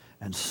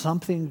 and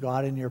something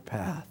got in your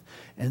path.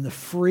 And the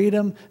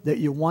freedom that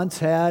you once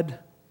had,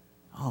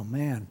 oh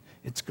man,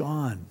 it's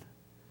gone.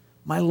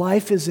 My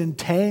life is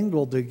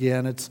entangled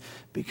again. It's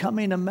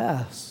becoming a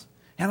mess.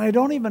 And I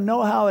don't even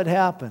know how it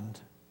happened.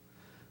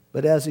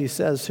 But as he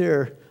says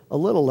here, a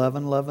little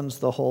leaven leavens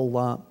the whole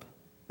lump.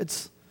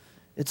 It's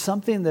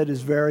something that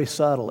is very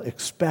subtle.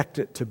 Expect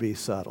it to be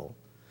subtle.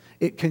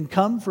 It can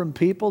come from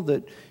people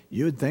that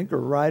you would think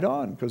are right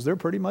on, because they're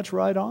pretty much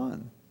right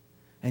on.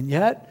 And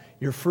yet,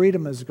 your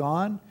freedom is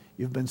gone.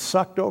 You've been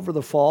sucked over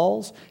the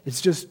falls.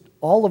 It's just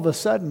all of a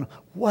sudden,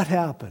 what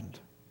happened?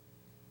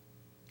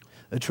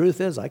 The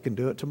truth is, I can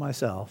do it to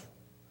myself.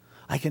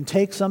 I can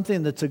take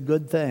something that's a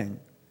good thing,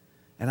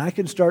 and I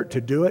can start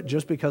to do it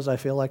just because I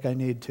feel like I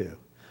need to.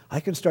 I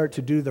can start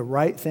to do the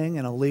right thing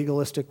in a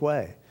legalistic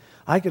way.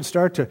 I can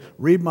start to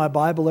read my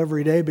Bible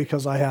every day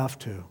because I have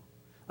to.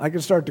 I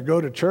can start to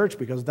go to church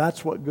because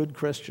that's what good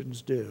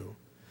Christians do.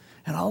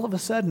 And all of a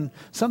sudden,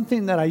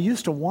 something that I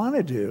used to want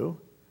to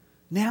do,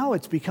 now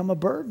it's become a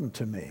burden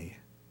to me.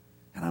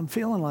 And I'm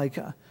feeling like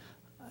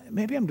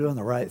maybe I'm doing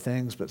the right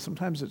things, but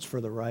sometimes it's for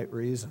the right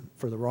reason,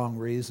 for the wrong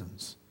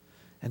reasons.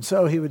 And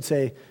so he would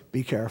say,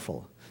 be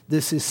careful.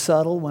 This is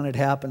subtle when it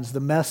happens. The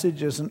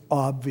message isn't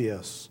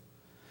obvious.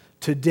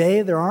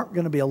 Today, there aren't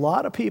going to be a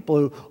lot of people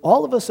who,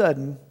 all of a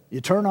sudden,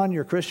 you turn on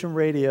your Christian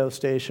radio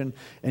station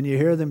and you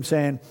hear them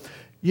saying,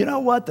 you know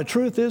what, the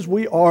truth is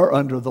we are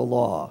under the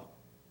law.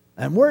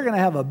 And we're going to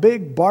have a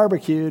big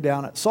barbecue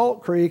down at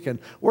Salt Creek, and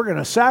we're going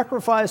to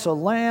sacrifice a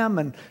lamb,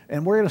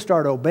 and we're going to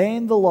start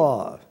obeying the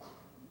law.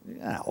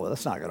 Yeah, well,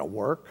 that's not going to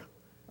work.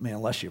 I mean,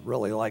 unless you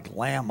really like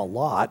lamb a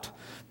lot.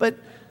 But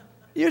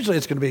usually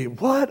it's going to be,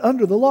 what,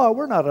 under the law?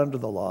 We're not under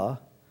the law.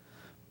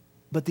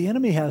 But the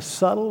enemy has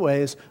subtle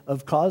ways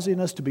of causing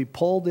us to be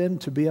pulled in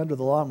to be under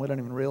the law, and we don't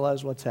even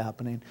realize what's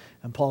happening.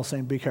 And Paul's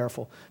saying, be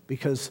careful,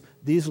 because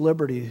these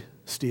liberty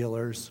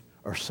stealers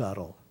are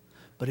subtle.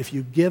 But if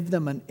you give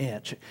them an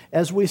inch,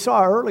 as we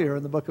saw earlier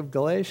in the book of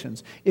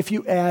Galatians, if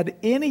you add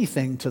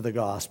anything to the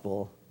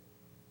gospel,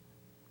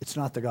 it's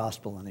not the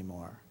gospel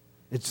anymore.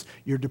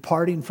 You're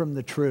departing from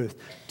the truth.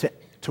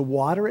 To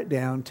water it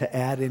down, to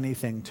add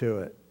anything to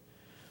it.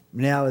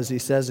 Now, as he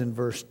says in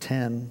verse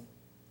 10,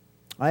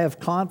 I have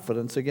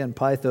confidence, again,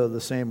 pytho, the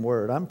same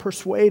word. I'm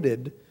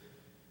persuaded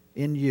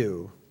in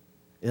you,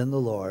 in the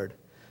Lord,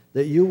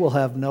 that you will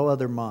have no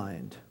other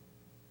mind.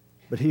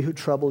 But he who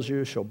troubles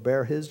you shall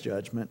bear his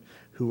judgment,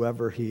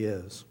 whoever he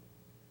is.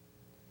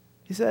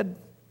 He said,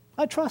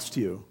 I trust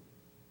you.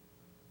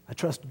 I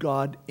trust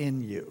God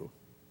in you.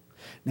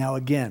 Now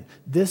again,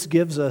 this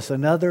gives us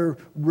another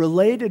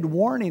related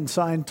warning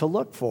sign to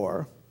look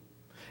for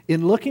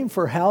in looking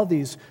for how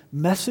these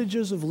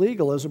messages of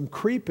legalism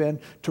creep in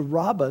to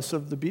rob us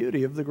of the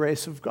beauty of the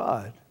grace of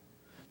God,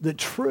 the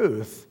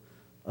truth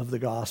of the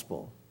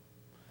gospel.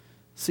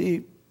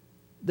 See,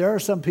 there are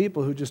some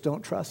people who just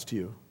don't trust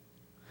you.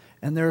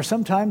 And there are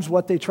sometimes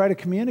what they try to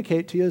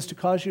communicate to you is to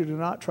cause you to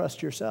not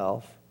trust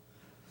yourself.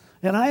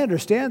 And I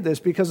understand this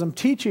because I'm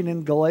teaching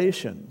in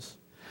Galatians.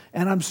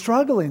 And I'm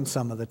struggling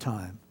some of the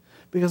time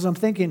because I'm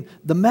thinking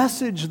the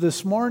message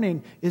this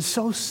morning is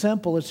so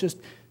simple. It's just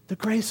the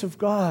grace of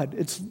God.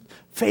 It's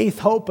faith,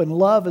 hope, and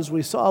love, as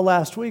we saw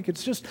last week.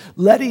 It's just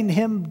letting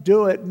him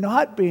do it,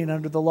 not being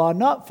under the law,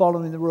 not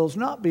following the rules,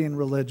 not being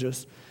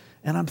religious.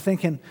 And I'm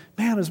thinking,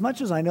 man, as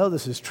much as I know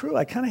this is true,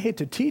 I kind of hate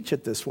to teach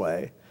it this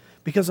way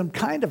because I'm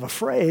kind of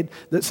afraid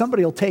that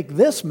somebody will take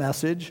this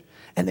message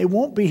and they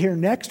won't be here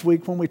next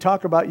week when we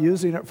talk about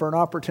using it for an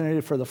opportunity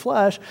for the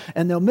flesh,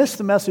 and they'll miss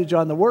the message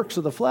on the works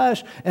of the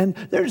flesh, and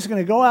they're just going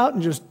to go out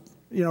and just,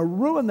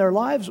 ruin their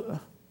lives.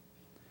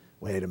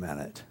 Wait a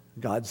minute.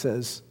 God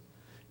says,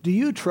 do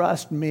you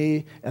trust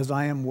me as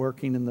I am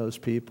working in those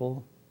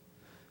people?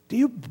 Do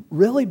you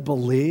really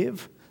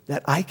believe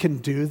that I can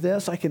do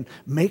this? I can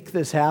make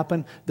this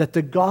happen? That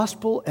the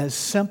gospel, as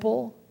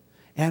simple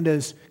and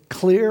as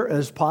clear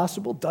as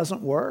possible,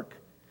 doesn't work?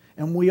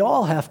 And we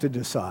all have to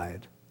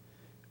decide.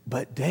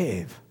 But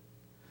Dave,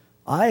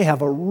 I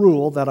have a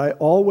rule that I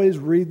always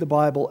read the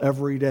Bible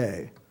every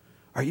day.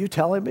 Are you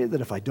telling me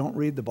that if I don't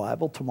read the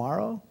Bible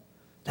tomorrow,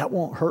 that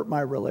won't hurt my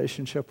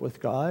relationship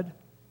with God?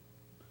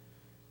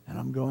 And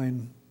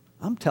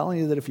I'm telling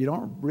you that if you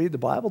don't read the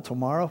Bible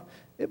tomorrow,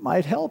 it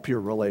might help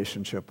your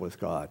relationship with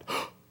God.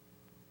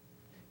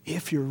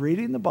 If you're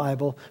reading the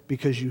Bible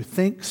because you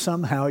think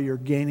somehow you're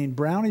gaining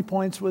brownie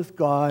points with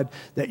God,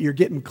 that you're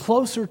getting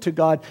closer to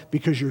God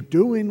because you're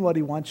doing what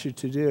he wants you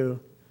to do,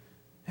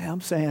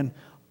 I'm saying,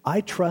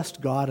 I trust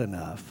God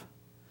enough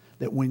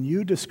that when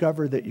you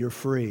discover that you're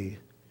free,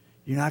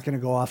 you're not going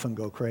to go off and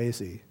go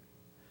crazy.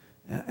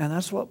 And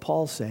that's what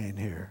Paul's saying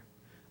here.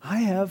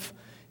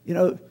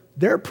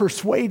 They're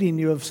persuading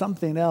you of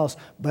something else,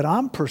 but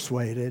I'm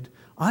persuaded,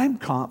 I'm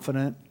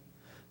confident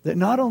that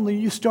not only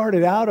you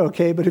started out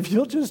okay, but if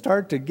you'll just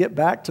start to get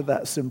back to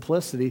that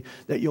simplicity,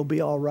 that you'll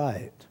be all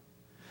right.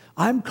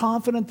 I'm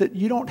confident that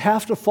you don't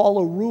have to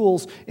follow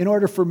rules in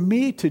order for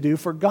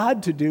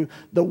God to do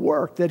the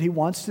work that he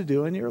wants to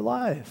do in your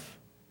life.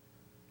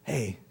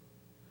 Hey,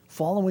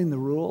 following the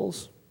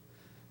rules,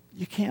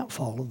 you can't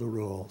follow the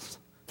rules.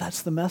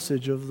 That's the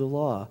message of the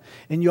law.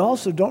 And you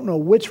also don't know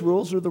which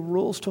rules are the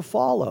rules to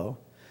follow.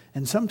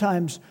 And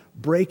sometimes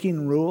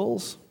breaking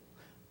rules,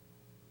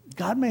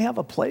 God may have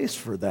a place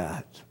for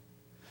that.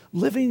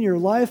 Living your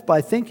life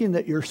by thinking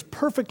that you're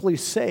perfectly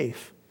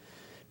safe.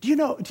 Do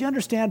you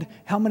understand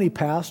how many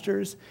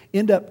pastors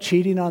end up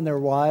cheating on their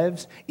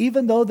wives,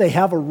 even though they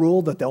have a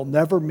rule that they'll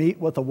never meet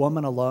with a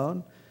woman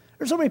alone?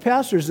 There's so many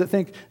pastors that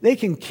think they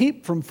can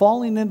keep from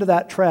falling into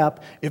that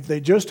trap if they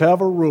just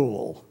have a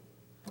rule.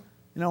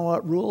 You know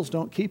what? Rules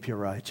don't keep you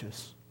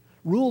righteous.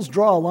 Rules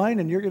draw a line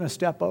and you're going to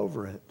step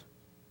over it.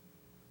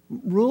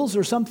 Rules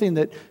are something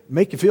that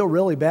make you feel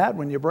really bad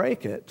when you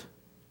break it.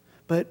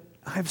 But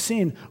I've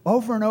seen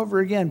over and over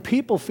again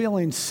people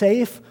feeling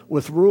safe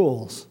with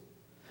rules.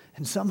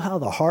 And somehow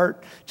the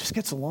heart just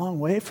gets a long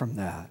way from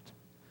that.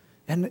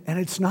 And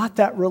it's not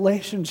that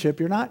relationship.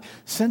 You're not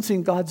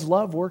sensing God's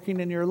love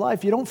working in your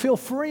life. You don't feel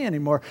free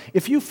anymore.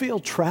 If you feel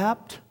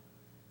trapped,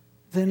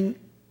 then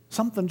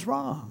something's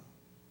wrong.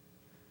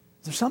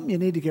 There's something you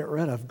need to get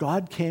rid of.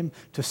 God came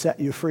to set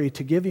you free,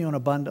 to give you an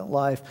abundant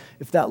life.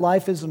 If that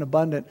life isn't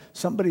abundant,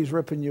 somebody's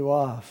ripping you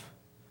off.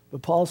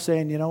 But Paul's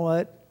saying, you know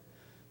what?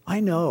 I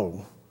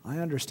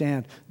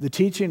understand. The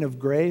teaching of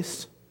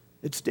grace,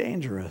 it's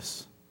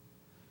dangerous.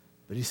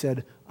 But he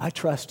said, I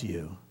trust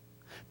you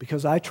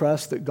because I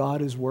trust that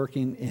God is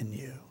working in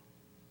you.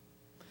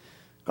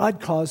 God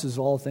causes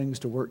all things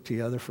to work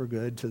together for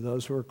good to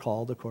those who are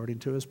called according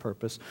to his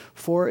purpose.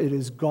 For it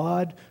is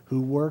God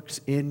who works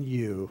in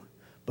you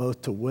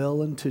both to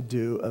will and to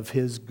do of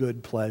his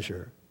good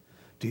pleasure.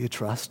 Do you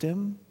trust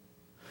him?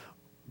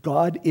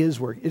 God is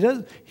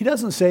working. He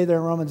doesn't say there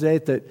in Romans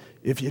 8 that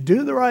if you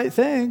do the right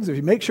things, if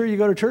you make sure you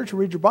go to church and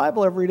read your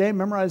Bible every day,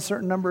 memorize a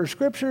certain number of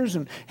scriptures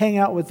and hang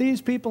out with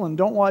these people and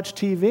don't watch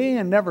TV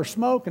and never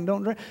smoke and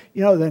don't drink,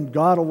 then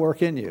God will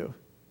work in you.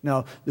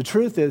 No, the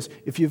truth is,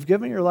 if you've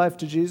given your life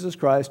to Jesus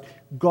Christ,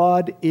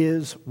 God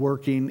is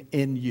working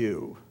in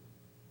you.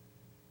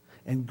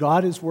 And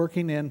God is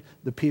working in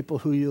the people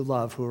who you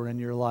love, who are in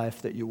your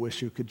life that you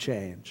wish you could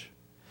change.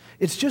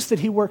 It's just that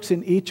He works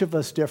in each of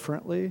us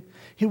differently.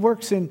 He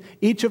works in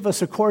each of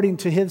us according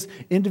to His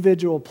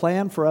individual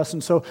plan for us.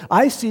 And so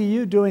I see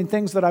you doing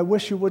things that I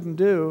wish you wouldn't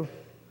do,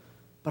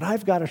 but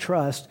I've got to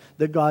trust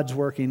that God's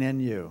working in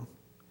you.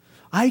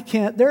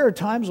 There are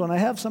times when I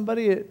have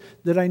somebody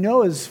that I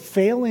know is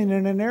failing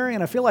in an area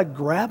and I feel like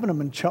grabbing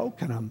them and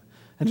choking them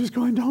and just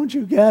going, don't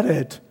you get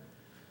it?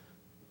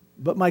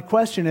 But my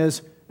question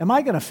is, am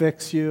I going to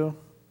fix you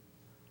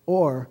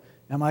or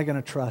am I going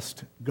to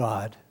trust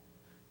God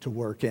to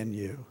work in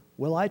you?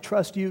 Will I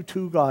trust you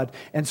to God?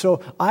 And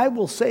so I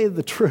will say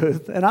the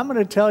truth and I'm going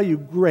to tell you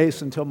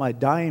grace until my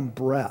dying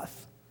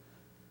breath.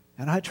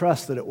 And I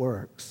trust that it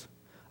works.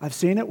 I've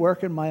seen it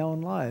work in my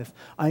own life.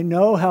 I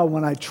know how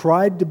when I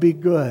tried to be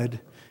good,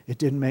 it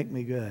didn't make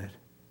me good.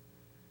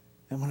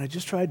 And when I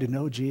just tried to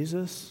know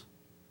Jesus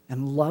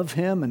and love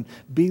Him and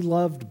be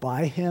loved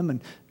by Him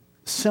and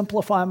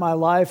simplify my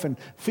life and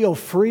feel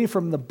free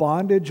from the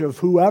bondage of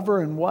whoever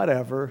and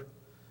whatever,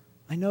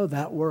 I know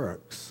that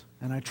works.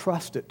 And I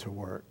trust it to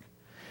work.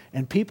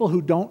 And people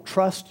who don't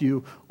trust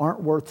you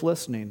aren't worth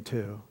listening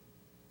to.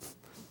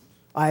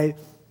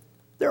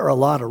 There are a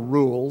lot of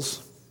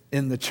rules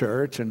in the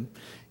church and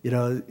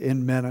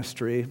in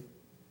ministry.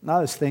 And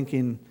I was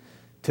thinking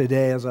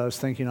today, as I was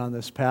thinking on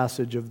this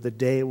passage, of the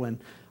day when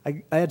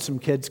I had some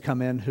kids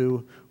come in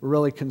who were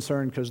really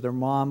concerned because their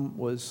mom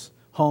was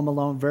home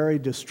alone, very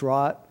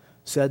distraught,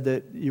 said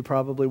that you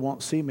probably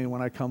won't see me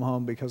when I come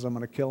home because I'm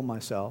going to kill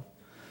myself.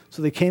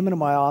 So they came into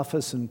my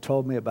office and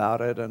told me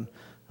about it, and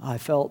I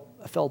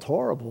felt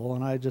horrible,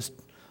 and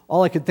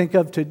all I could think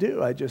of to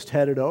do, I just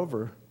headed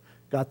over.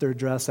 Got their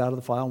address out of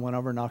the file, went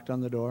over, knocked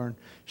on the door, and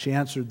she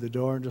answered the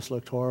door and just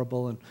looked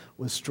horrible and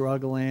was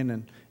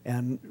struggling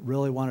and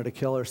really wanted to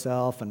kill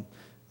herself. And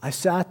I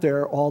sat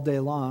there all day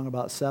long,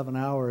 about 7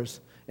 hours,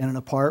 in an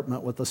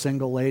apartment with a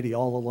single lady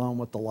all alone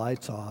with the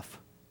lights off.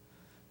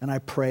 And I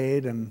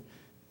prayed and,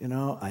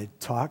 I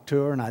talked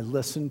to her and I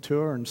listened to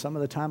her, and some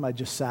of the time I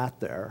just sat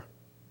there.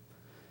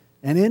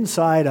 And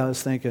inside I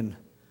was thinking,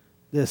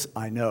 this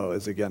I know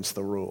is against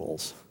the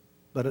rules,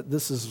 but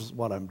this is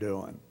what I'm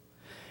doing.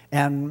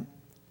 And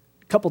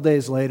a couple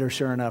days later,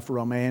 sure enough,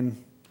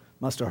 Romaine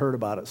must have heard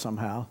about it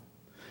somehow.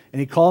 And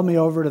he called me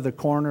over to the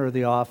corner of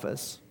the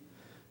office.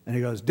 And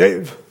he goes,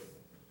 Dave.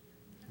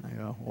 I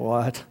go,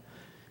 what?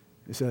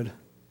 He said,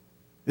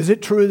 is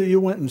it true that you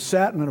went and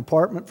sat in an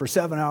apartment for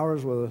 7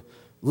 hours with a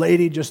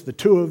lady, just the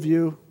two of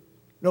you?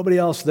 Nobody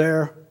else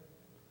there?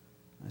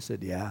 I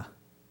said, yeah.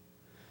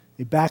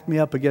 He backed me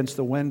up against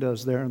the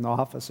windows there in the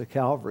office of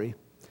Calvary.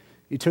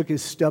 He took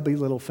his stubby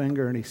little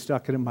finger and he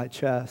stuck it in my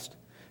chest.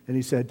 And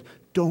he said,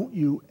 don't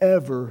you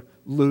ever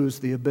lose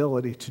the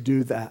ability to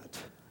do that.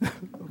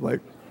 I'm like,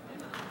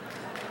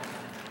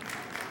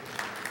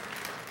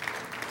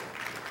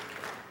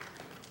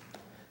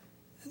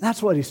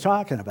 that's what he's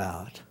talking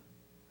about.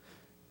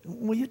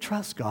 Will you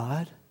trust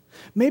God?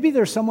 Maybe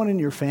there's someone in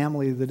your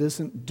family that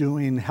isn't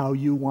doing how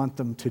you want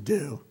them to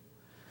do.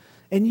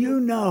 And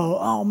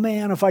oh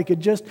man,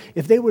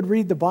 if they would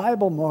read the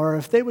Bible more,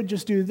 if they would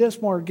just do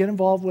this more, get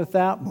involved with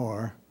that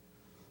more,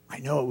 I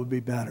know it would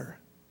be better.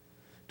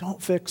 Don't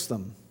fix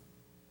them.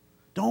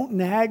 Don't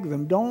nag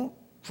them. Don't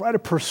try to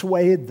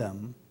persuade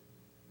them.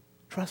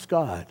 Trust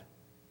God.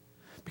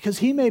 Because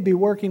He may be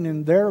working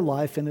in their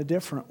life in a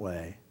different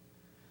way.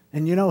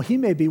 And He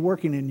may be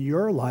working in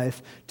your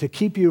life to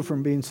keep you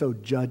from being so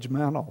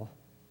judgmental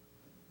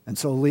and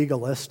so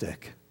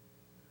legalistic.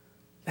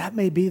 That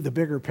may be the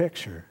bigger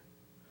picture.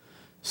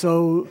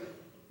 So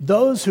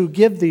those who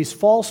give these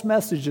false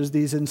messages,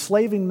 these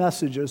enslaving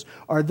messages,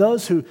 are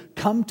those who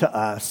come to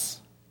us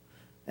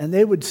and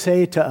they would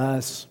say to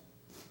us,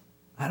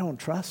 I don't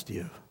trust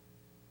you.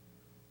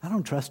 I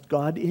don't trust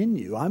God in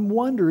you. I'm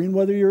wondering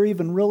whether you're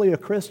even really a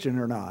Christian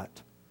or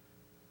not.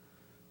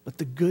 But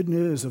the good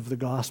news of the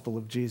gospel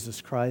of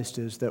Jesus Christ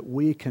is that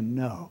we can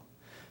know.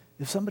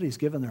 If somebody's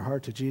given their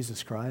heart to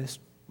Jesus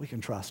Christ, we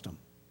can trust them.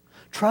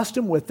 Trust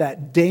Him with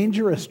that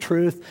dangerous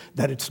truth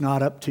that it's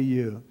not up to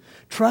you.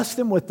 Trust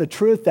Him with the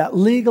truth that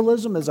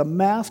legalism is a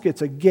mask,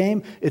 it's a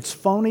game, it's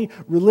phony.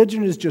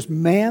 Religion is just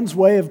man's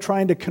way of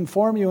trying to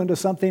conform you into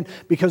something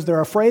because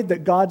they're afraid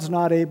that God's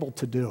not able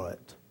to do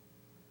it.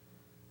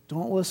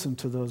 Don't listen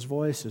to those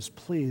voices.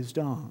 Please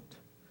don't.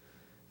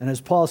 And as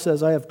Paul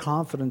says, I have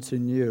confidence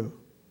in you,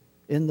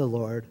 in the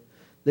Lord,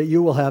 that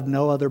you will have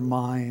no other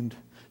mind,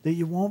 that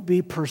you won't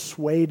be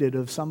persuaded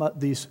of some of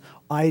these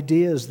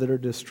ideas that are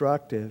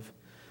destructive.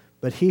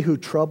 But he who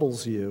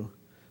troubles you,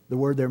 the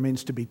word there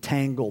means to be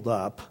tangled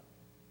up,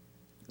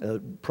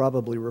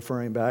 probably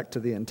referring back to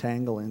the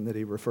entangling that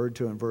he referred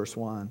to in verse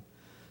 1.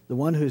 The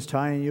one who's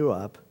tying you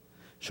up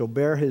shall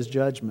bear his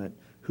judgment,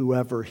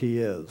 whoever he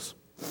is.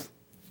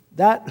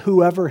 That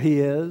whoever he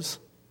is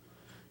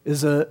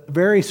a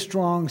very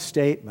strong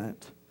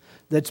statement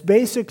that's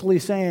basically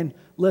saying,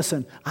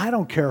 listen, I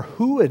don't care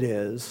who it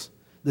is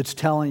that's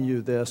telling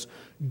you this.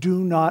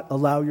 Do not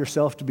allow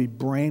yourself to be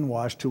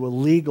brainwashed to a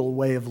legal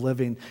way of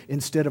living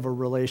instead of a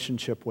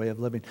relationship way of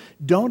living.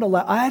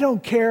 I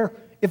don't care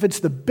if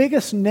it's the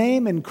biggest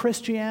name in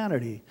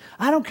Christianity.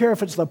 I don't care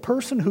if it's the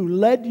person who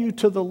led you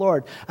to the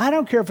Lord. I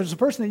don't care if it's the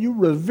person that you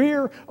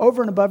revere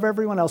over and above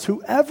everyone else,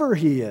 whoever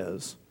he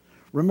is.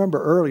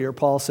 Remember earlier,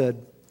 Paul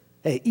said,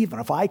 hey, even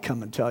if I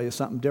come and tell you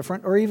something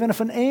different, or even if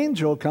an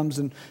angel comes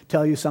and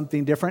tell you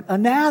something different,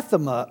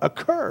 anathema,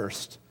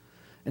 accursed.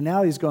 And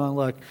now he's going,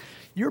 look,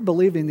 you're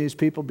believing these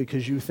people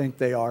because you think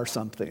they are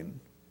something.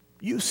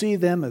 You see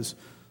them as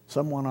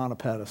someone on a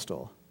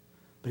pedestal.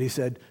 But he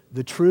said,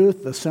 the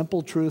truth, the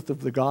simple truth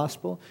of the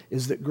gospel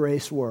is that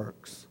grace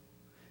works.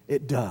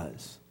 It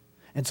does.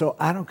 And so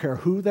I don't care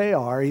who they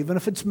are, even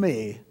if it's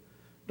me,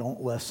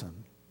 don't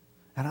listen.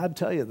 And I'd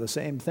tell you the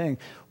same thing.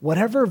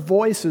 Whatever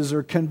voices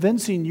are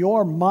convincing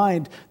your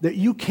mind that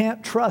you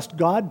can't trust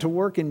God to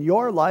work in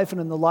your life and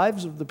in the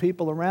lives of the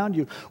people around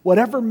you,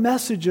 whatever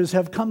messages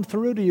have come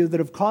through to you that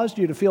have caused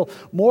you to feel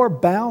more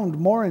bound,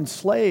 more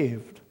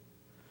enslaved,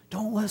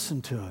 don't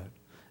listen to it.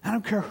 I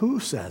don't care who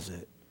says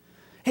it.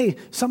 Hey,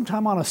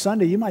 sometime on a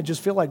Sunday, you might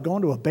just feel like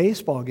going to a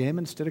baseball game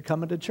instead of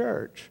coming to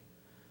church.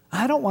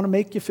 I don't want to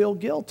make you feel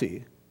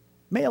guilty.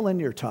 Mail in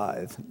your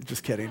tithe.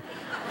 Just kidding.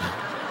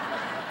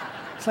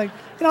 It's like,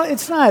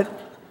 it's not,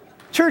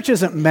 church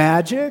isn't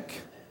magic.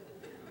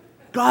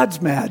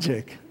 God's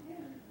magic.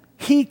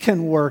 He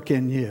can work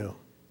in you.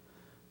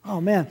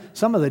 Oh man,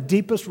 some of the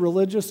deepest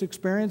religious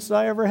experience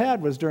I ever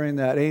had was during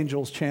that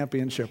Angels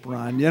championship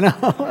run,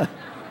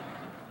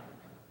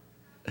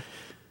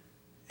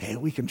 Hey,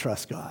 we can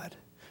trust God.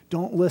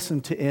 Don't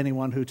listen to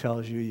anyone who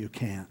tells you you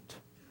can't.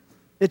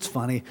 It's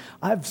funny.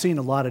 I've seen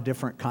a lot of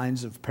different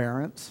kinds of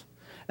parents.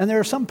 And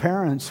there are some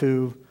parents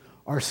who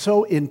are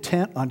so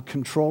intent on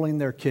controlling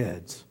their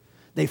kids.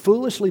 They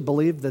foolishly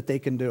believe that they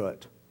can do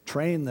it.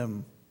 Train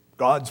them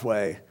God's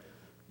way.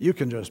 You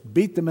can just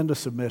beat them into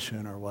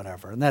submission or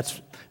whatever. And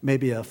that's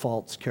maybe a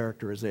false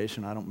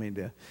characterization. I don't mean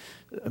to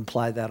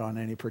imply that on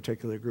any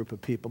particular group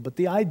of people. But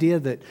the idea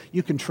that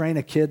you can train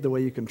a kid the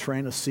way you can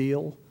train a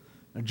seal,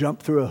 and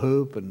jump through a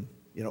hoop and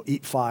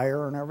eat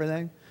fire and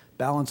everything,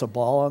 balance a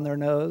ball on their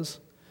nose.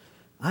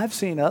 I've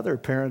seen other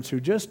parents who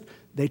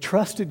they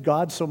trusted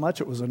God so much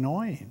it was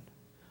annoying.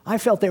 I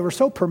felt they were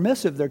so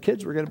permissive their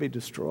kids were going to be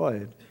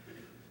destroyed.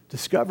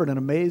 Discovered an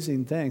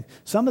amazing thing.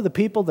 Some of the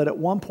people that at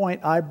one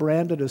point I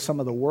branded as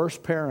some of the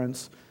worst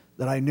parents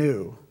that I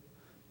knew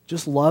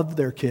just loved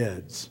their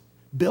kids,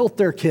 built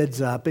their kids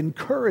up,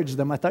 encouraged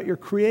them. I thought, you're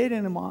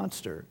creating a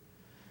monster.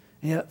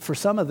 And yet for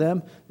some of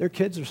them, their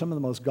kids are some of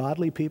the most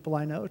godly people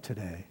I know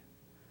today.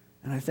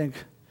 And I think,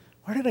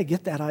 where did I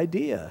get that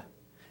idea?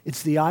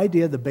 It's the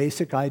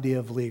basic idea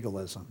of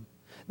legalism,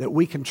 that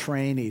we can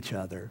train each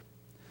other.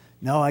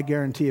 No, I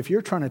guarantee if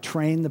you're trying to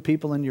train the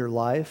people in your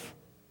life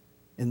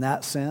in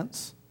that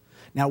sense,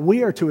 now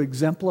we are to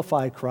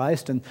exemplify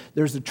Christ, and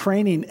there's a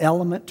training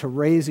element to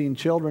raising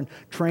children,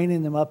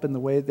 training them up in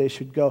the way they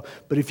should go.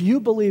 But if you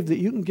believe that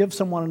you can give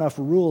someone enough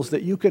rules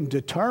that you can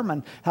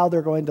determine how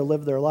they're going to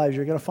live their lives,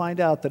 you're going to find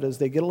out that as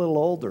they get a little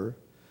older,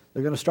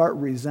 they're going to start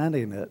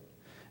resenting it.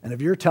 And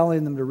if you're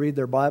telling them to read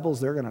their Bibles,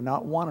 they're going to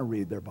not want to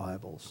read their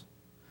Bibles.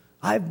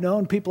 I've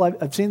known people,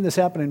 I've seen this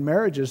happen in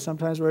marriages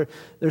sometimes where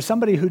there's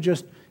somebody who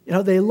just,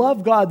 they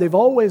love God. They've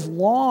always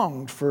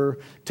longed to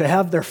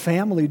have their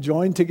family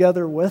join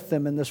together with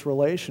them in this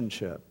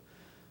relationship.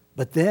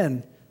 But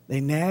then they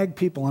nag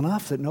people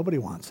enough that nobody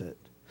wants it.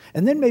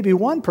 And then maybe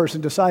one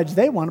person decides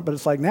they want it, but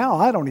it's like, now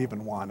I don't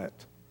even want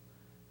it.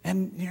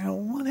 And,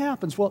 what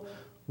happens? Well,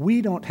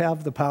 we don't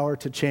have the power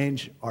to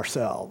change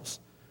ourselves.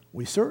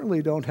 We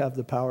certainly don't have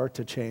the power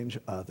to change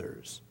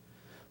others.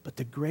 But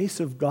the grace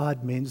of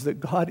God means that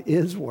God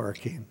is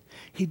working.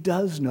 He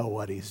does know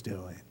what he's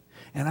doing.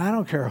 And I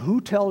don't care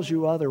who tells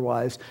you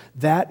otherwise,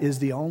 that is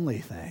the only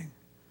thing.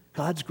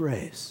 God's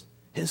grace,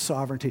 his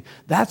sovereignty,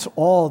 that's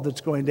all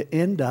that's going to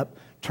end up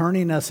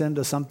turning us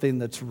into something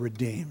that's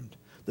redeemed,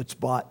 that's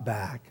bought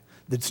back,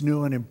 that's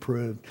new and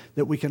improved,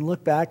 that we can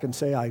look back and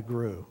say, I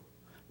grew.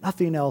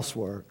 Nothing else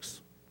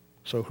works.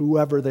 So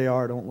whoever they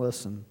are, don't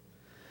listen.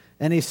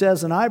 And he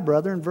says, and I,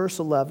 brethren, verse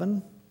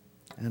 11,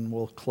 and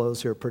we'll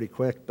close here pretty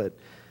quick, but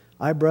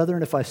I,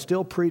 brethren, if I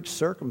still preach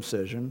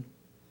circumcision,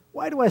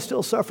 why do I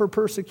still suffer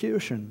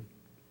persecution?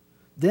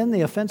 Then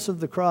the offense of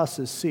the cross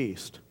is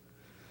ceased.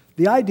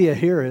 The idea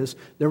here is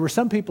there were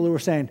some people who were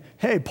saying,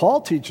 hey,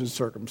 Paul teaches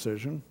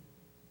circumcision.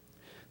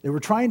 They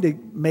were trying to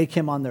make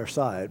him on their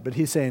side, but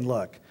he's saying,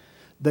 look,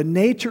 the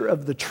nature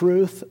of the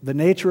truth, the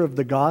nature of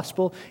the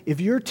gospel,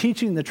 if you're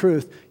teaching the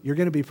truth, you're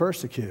going to be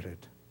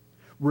persecuted.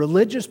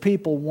 Religious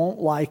people won't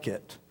like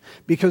it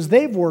because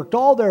they've worked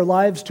all their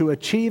lives to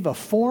achieve a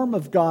form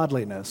of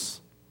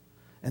godliness,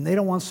 and they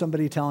don't want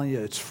somebody telling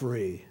you it's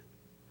free.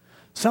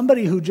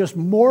 Somebody who just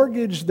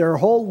mortgaged their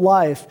whole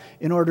life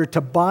in order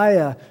to buy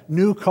a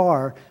new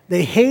car,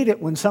 they hate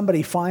it when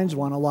somebody finds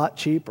one a lot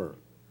cheaper.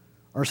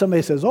 Or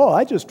somebody says, oh,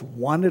 I just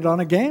won it on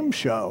a game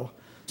show.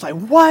 It's like,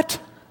 what?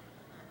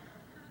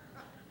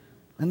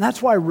 And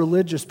that's why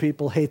religious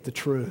people hate the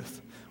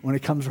truth when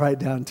it comes right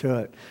down to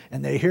it.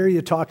 And they hear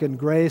you talking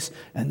grace,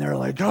 and they're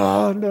like,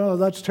 oh, no,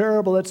 that's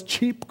terrible. That's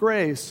cheap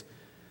grace.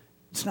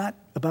 It's not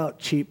about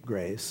cheap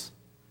grace.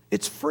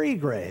 It's free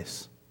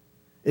grace.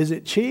 Is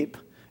it cheap?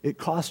 It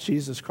cost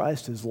Jesus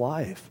Christ his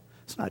life.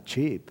 It's not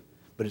cheap,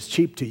 but it's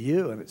cheap to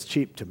you and it's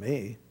cheap to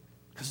me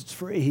because it's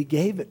free. He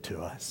gave it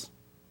to us.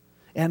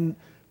 And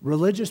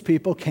religious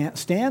people can't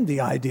stand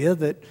the idea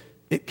that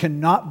it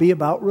cannot be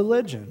about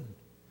religion.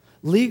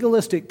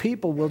 Legalistic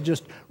people will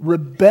just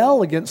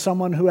rebel against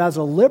someone who has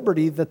a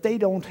liberty that they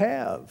don't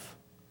have.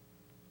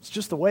 It's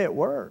just the way it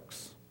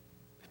works.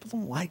 People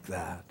don't like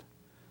that.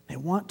 They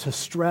want to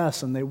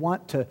stress and they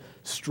want to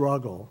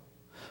struggle.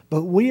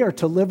 But we are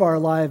to live our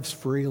lives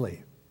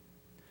freely.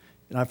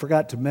 And I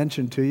forgot to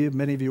mention to you,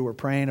 many of you were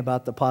praying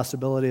about the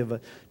possibility of a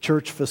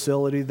church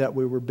facility that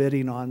we were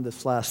bidding on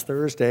this last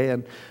Thursday,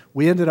 and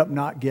we ended up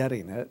not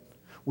getting it.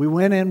 We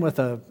went in with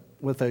the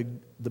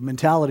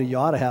mentality you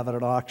ought to have at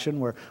an auction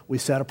where we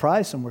set a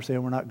price and we're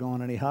saying we're not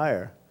going any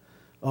higher.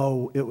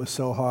 Oh, it was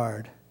so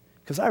hard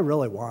because I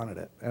really wanted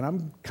it. And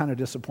I'm kind of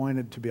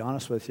disappointed, to be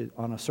honest with you,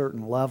 on a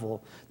certain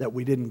level that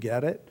we didn't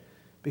get it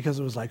because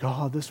it was like,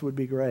 oh, this would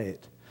be great.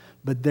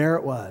 But there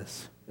it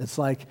was. It's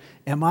like,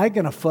 am I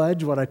going to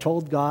fudge what I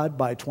told God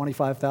by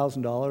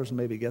 $25,000 and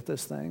maybe get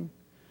this thing?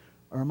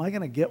 Or am I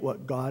going to get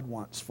what God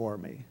wants for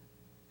me?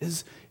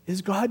 Is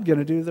God going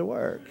to do the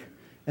work?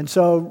 And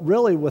so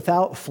really,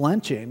 without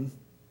flinching,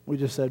 we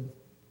just said,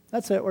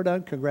 that's it, we're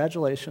done.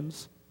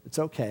 Congratulations. It's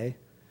okay.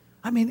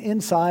 I mean,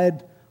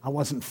 inside, I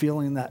wasn't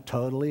feeling that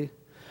totally.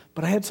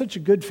 But I had such a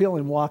good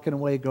feeling walking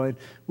away going,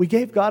 we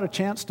gave God a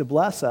chance to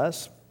bless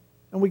us.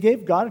 And we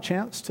gave God a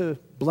chance to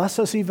bless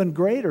us even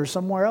greater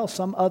somewhere else,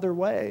 some other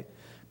way.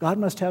 God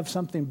must have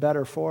something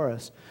better for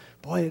us.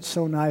 Boy, it's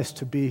so nice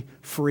to be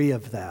free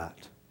of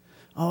that.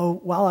 Oh,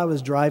 while I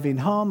was driving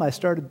home, I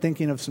started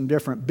thinking of some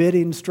different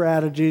bidding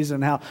strategies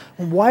and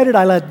why did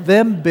I let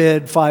them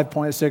bid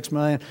 $5.6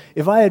 million?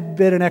 If I had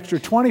bid an extra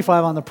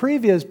 $25 on the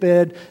previous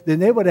bid, then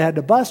they would have had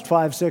to bust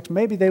 $5.6.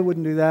 Maybe they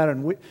wouldn't do that.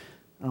 And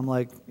I'm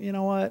like, you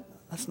know what?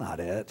 That's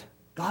not it.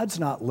 God's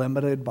not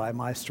limited by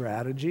my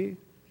strategy.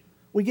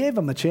 We gave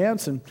him a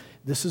chance, and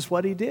this is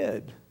what he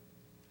did.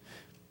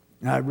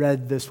 I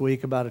read this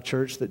week about a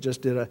church that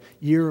just did a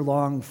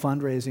year-long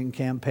fundraising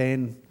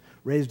campaign,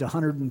 raised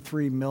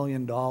 $103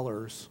 million.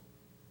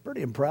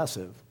 Pretty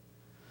impressive.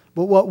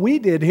 But what we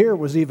did here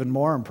was even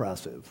more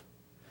impressive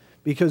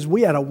because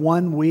we had a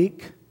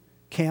one-week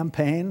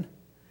campaign,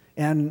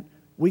 and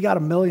we got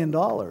 $1 million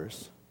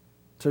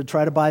to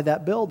try to buy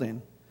that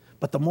building.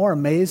 But the more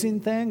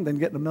amazing thing than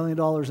getting $1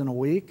 million in a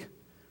week,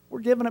 we're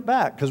giving it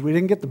back because we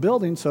didn't get the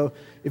building. So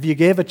if you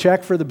gave a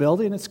check for the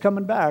building, it's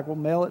coming back. We'll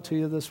mail it to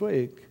you this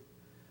week.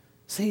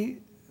 See,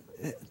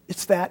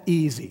 it's that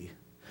easy.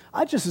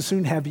 I'd just as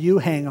soon have you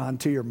hang on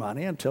to your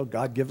money until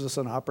God gives us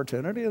an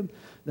opportunity, and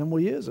then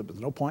we'll use it. But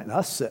there's no point in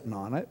us sitting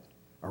on it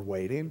or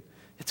waiting.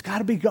 It's got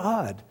to be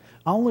God.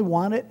 I only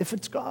want it if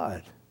it's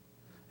God.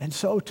 And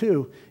so,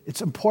 too,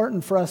 it's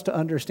important for us to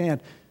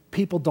understand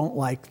people don't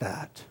like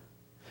that.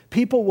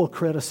 People will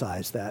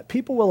criticize that.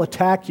 People will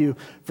attack you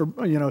for,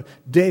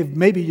 Dave,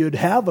 maybe you'd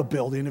have a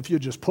building if you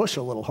just push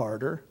a little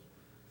harder.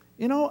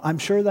 I'm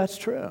sure that's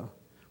true.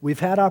 We've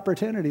had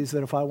opportunities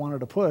that if I wanted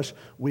to push,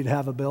 we'd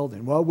have a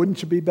building. Well,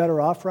 wouldn't you be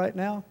better off right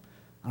now?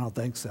 I don't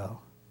think so.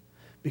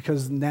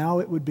 Because now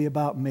it would be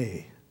about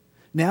me.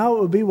 Now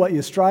it would be what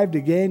you strive to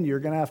gain, you're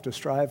going to have to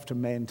strive to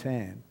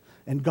maintain.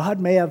 And God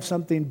may have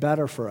something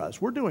better for us.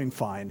 We're doing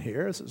fine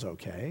here. This is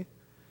okay.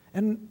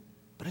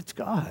 But it's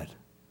God.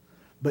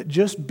 But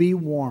just be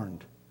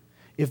warned.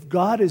 If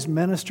God is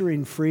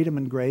ministering freedom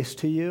and grace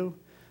to you,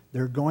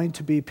 there are going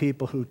to be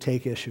people who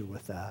take issue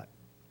with that.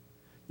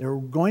 There are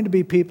going to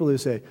be people who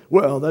say,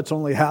 well, that's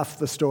only half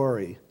the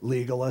story,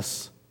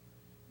 legalists.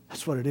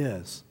 That's what it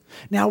is.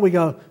 Now we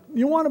go,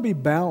 you want to be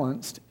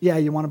balanced? Yeah,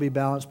 you want to be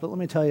balanced, but let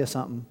me tell you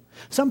something.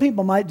 Some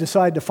people might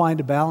decide to find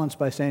a balance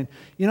by saying,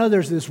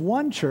 there's this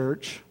one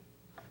church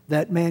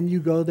that, man, you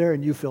go there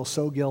and you feel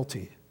so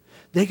guilty.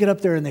 They get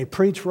up there and they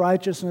preach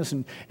righteousness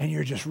and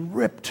you're just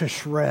ripped to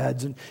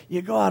shreds. And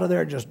you go out of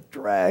there just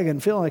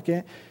dragging, feeling like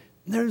it.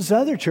 There's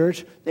other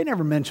church, they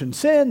never mention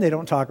sin. They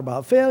don't talk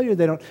about failure.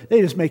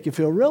 They just make you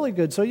feel really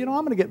good. So, I'm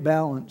going to get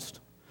balanced.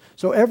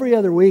 So every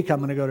other week I'm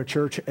going to go to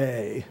church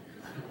A.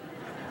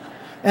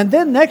 And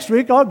then next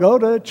week I'll go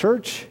to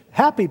church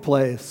Happy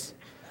Place.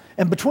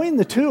 And between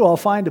the two I'll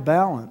find a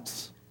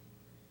balance.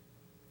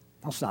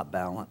 That's not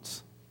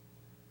balance.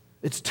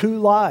 It's two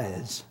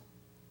lies.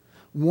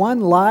 One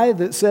lie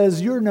that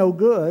says you're no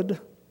good,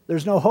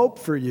 there's no hope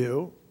for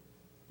you,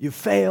 you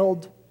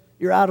failed,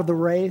 you're out of the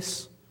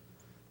race.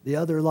 The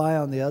other lie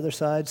on the other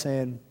side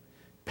saying,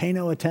 pay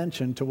no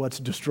attention to what's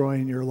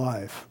destroying your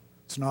life.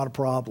 It's not a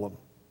problem.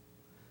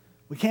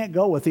 We can't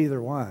go with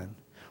either one.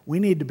 We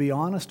need to be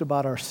honest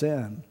about our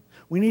sin.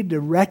 We need to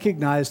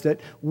recognize that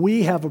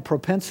we have a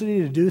propensity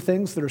to do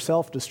things that are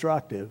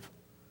self-destructive.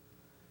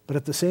 But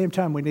at the same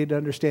time, we need to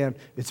understand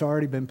it's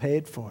already been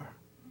paid for.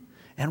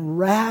 And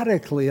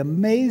radically,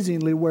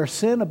 amazingly, where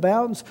sin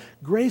abounds,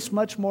 grace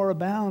much more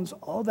abounds.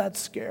 Oh, that's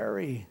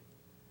scary.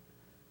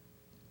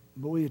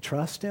 But will you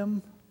trust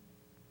him?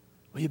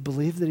 Will you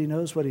believe that he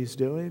knows what he's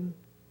doing?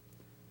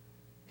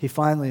 He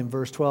finally, in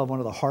verse 12, one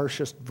of the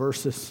harshest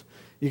verses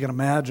you can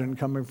imagine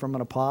coming from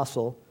an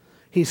apostle,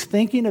 he's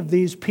thinking of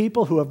these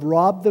people who have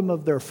robbed them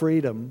of their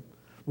freedom,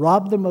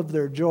 robbed them of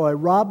their joy,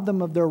 robbed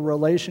them of their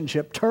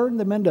relationship, turned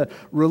them into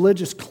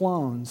religious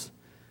clones.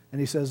 And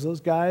he says,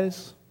 those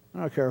guys, I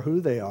don't care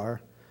who they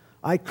are,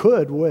 I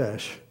could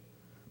wish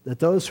that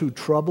those who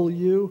trouble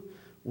you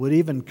would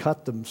even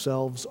cut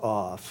themselves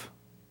off.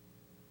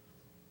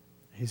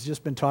 He's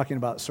just been talking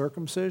about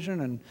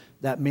circumcision, and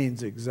that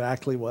means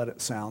exactly what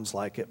it sounds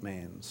like it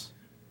means.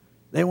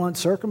 They want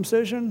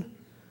circumcision?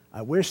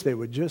 I wish they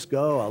would just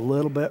go a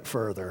little bit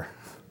further.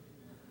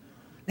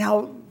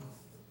 Now,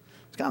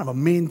 it's kind of a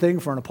mean thing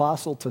for an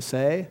apostle to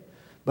say,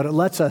 but it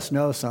lets us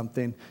know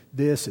something.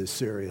 This is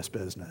serious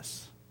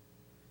business.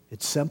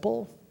 It's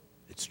simple.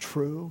 It's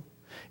true.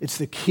 It's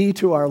the key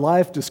to our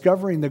life,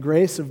 discovering the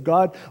grace of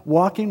God,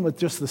 walking with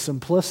just the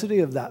simplicity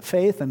of that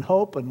faith and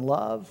hope and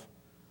love.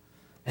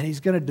 And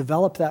he's going to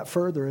develop that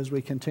further as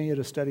we continue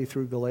to study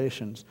through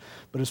Galatians.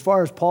 But as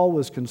far as Paul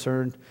was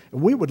concerned,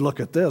 and we would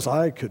look at this,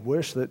 I could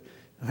wish that,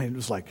 it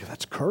was like,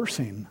 that's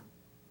cursing.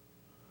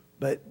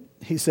 But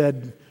he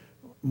said,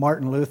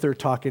 Martin Luther,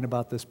 talking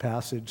about this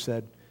passage,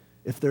 said,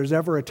 if there's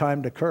ever a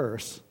time to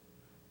curse,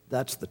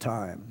 that's the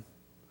time.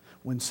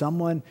 When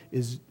someone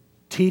is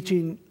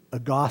teaching a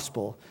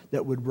gospel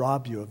that would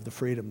rob you of the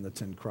freedom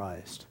that's in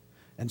Christ.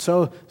 And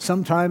so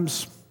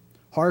sometimes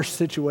harsh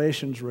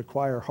situations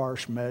require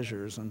harsh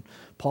measures, and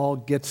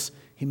Paul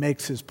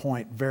makes his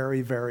point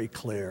very, very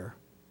clear.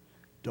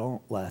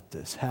 Don't let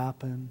this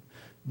happen.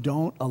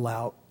 Don't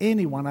allow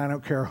anyone, I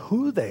don't care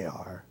who they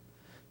are,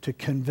 to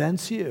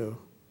convince you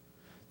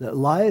that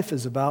life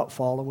is about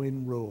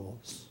following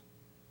rules.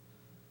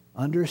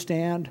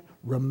 Understand,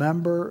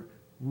 remember,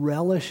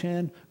 relish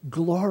in,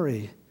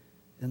 glory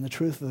in the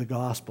truth of the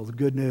gospel, the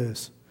good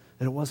news,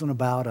 that it wasn't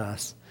about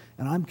us.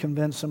 And I'm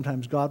convinced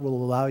sometimes God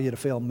will allow you to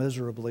fail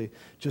miserably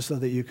just so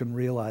that you can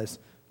realize,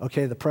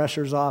 okay, the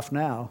pressure's off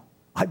now.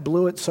 I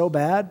blew it so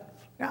bad.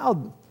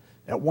 Now,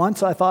 at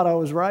once I thought I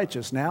was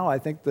righteous. Now I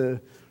think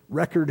the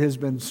record has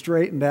been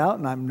straightened out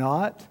and I'm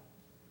not.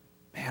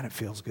 Man, it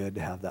feels good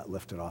to have that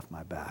lifted off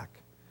my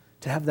back,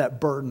 to have that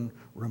burden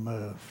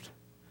removed,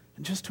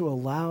 and just to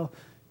allow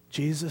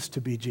Jesus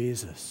to be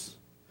Jesus.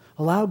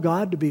 Allow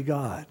God to be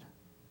God.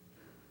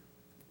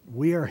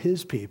 We are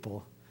his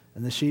people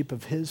and the sheep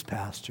of his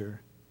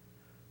pasture.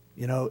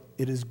 You know,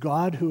 it is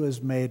God who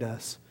has made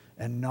us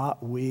and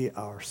not we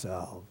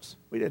ourselves.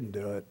 We didn't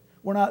do it.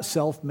 We're not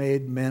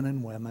self-made men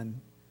and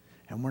women,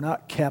 and we're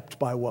not kept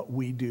by what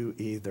we do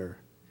either.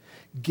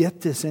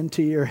 Get this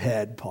into your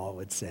head, Paul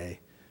would say.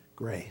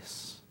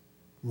 Grace,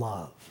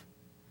 love.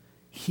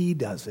 He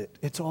does it.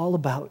 It's all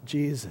about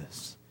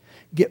Jesus.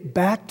 Get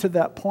back to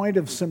that point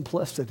of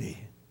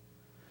simplicity.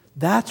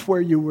 That's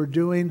where you were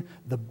doing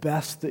the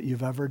best that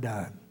you've ever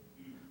done,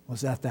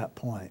 was at that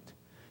point.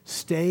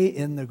 Stay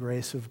in the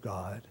grace of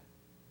God.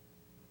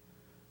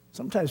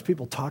 Sometimes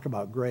people talk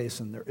about grace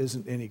and there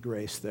isn't any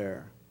grace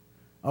there.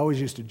 I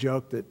always used to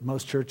joke that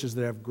most churches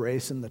that have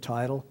grace in the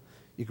title,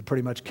 you could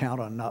pretty much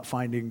count on not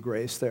finding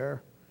grace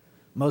there.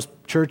 Most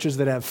churches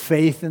that have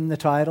faith in the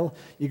title,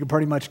 you can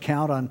pretty much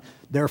count on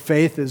their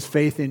faith is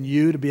faith in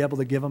you to be able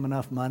to give them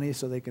enough money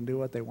so they can do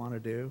what they want to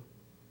do.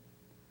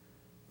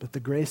 But the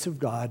grace of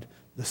God,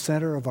 the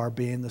center of our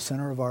being, the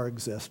center of our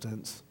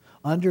existence,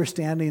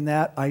 understanding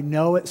that, I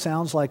know it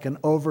sounds like an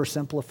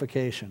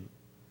oversimplification,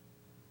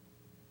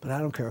 but I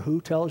don't care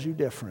who tells you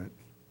different.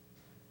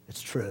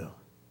 It's true.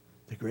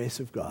 The grace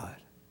of God,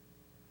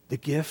 the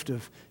gift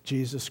of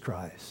Jesus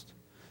Christ,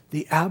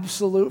 the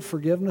absolute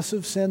forgiveness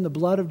of sin, the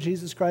blood of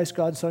Jesus Christ,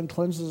 God's Son,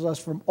 cleanses us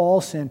from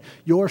all sin.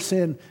 Your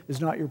sin is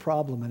not your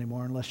problem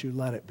anymore unless you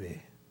let it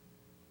be.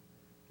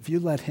 If you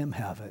let him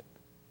have it,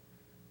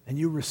 and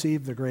you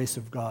receive the grace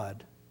of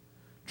God,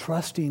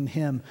 trusting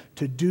him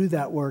to do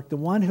that work, the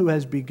one who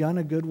has begun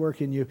a good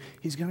work in you,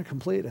 he's going to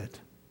complete it.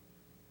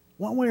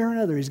 One way or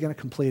another, he's going to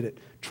complete it.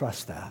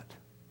 Trust that.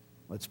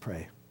 Let's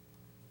pray.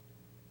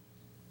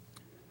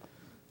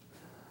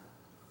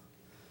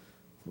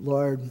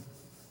 Lord,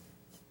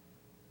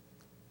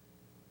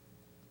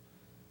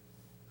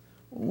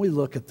 when we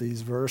look at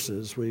these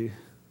verses, we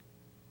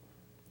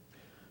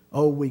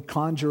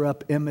conjure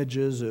up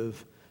images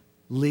of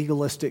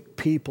legalistic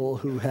people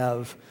who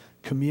have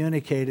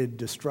communicated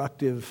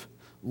destructive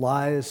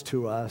lies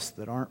to us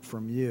that aren't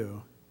from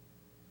you.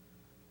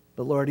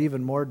 But Lord,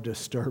 even more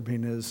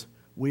disturbing is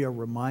we are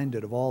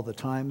reminded of all the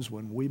times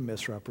when we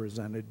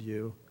misrepresented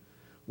you,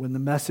 when the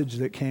message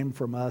that came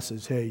from us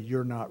is, hey,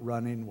 you're not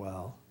running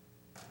well.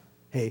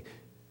 Hey,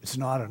 it's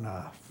not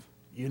enough.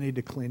 You need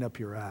to clean up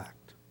your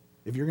act.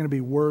 If you're going to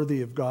be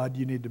worthy of God,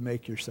 you need to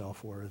make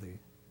yourself worthy.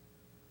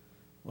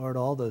 Lord,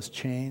 all those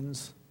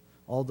chains,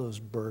 all those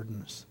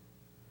burdens,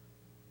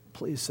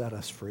 please set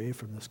us free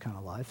from this kind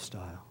of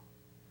lifestyle.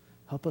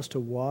 Help us to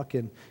walk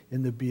in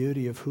the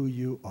beauty of who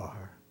you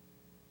are,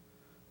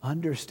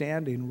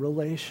 understanding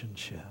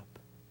relationship,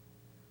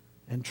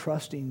 and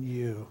trusting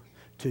you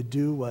to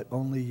do what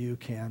only you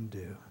can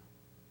do.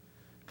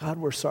 God,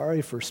 we're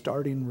sorry for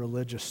starting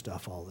religious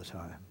stuff all the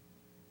time.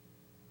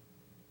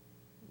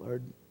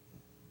 Lord,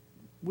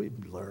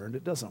 we've learned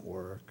it doesn't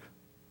work.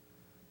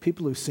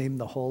 People who seem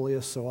the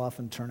holiest so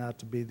often turn out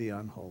to be the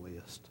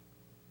unholiest.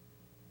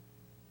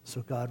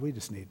 So God, we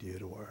just need you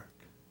to work.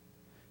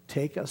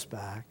 Take us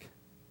back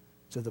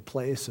to the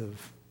place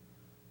of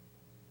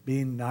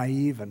being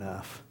naive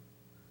enough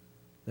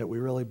that we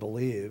really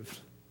believed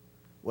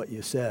what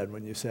you said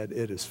when you said,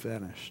 it is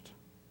finished.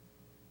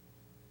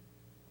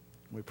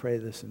 We pray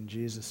this in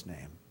Jesus'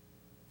 name.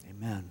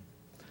 Amen.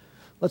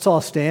 Let's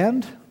all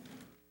stand.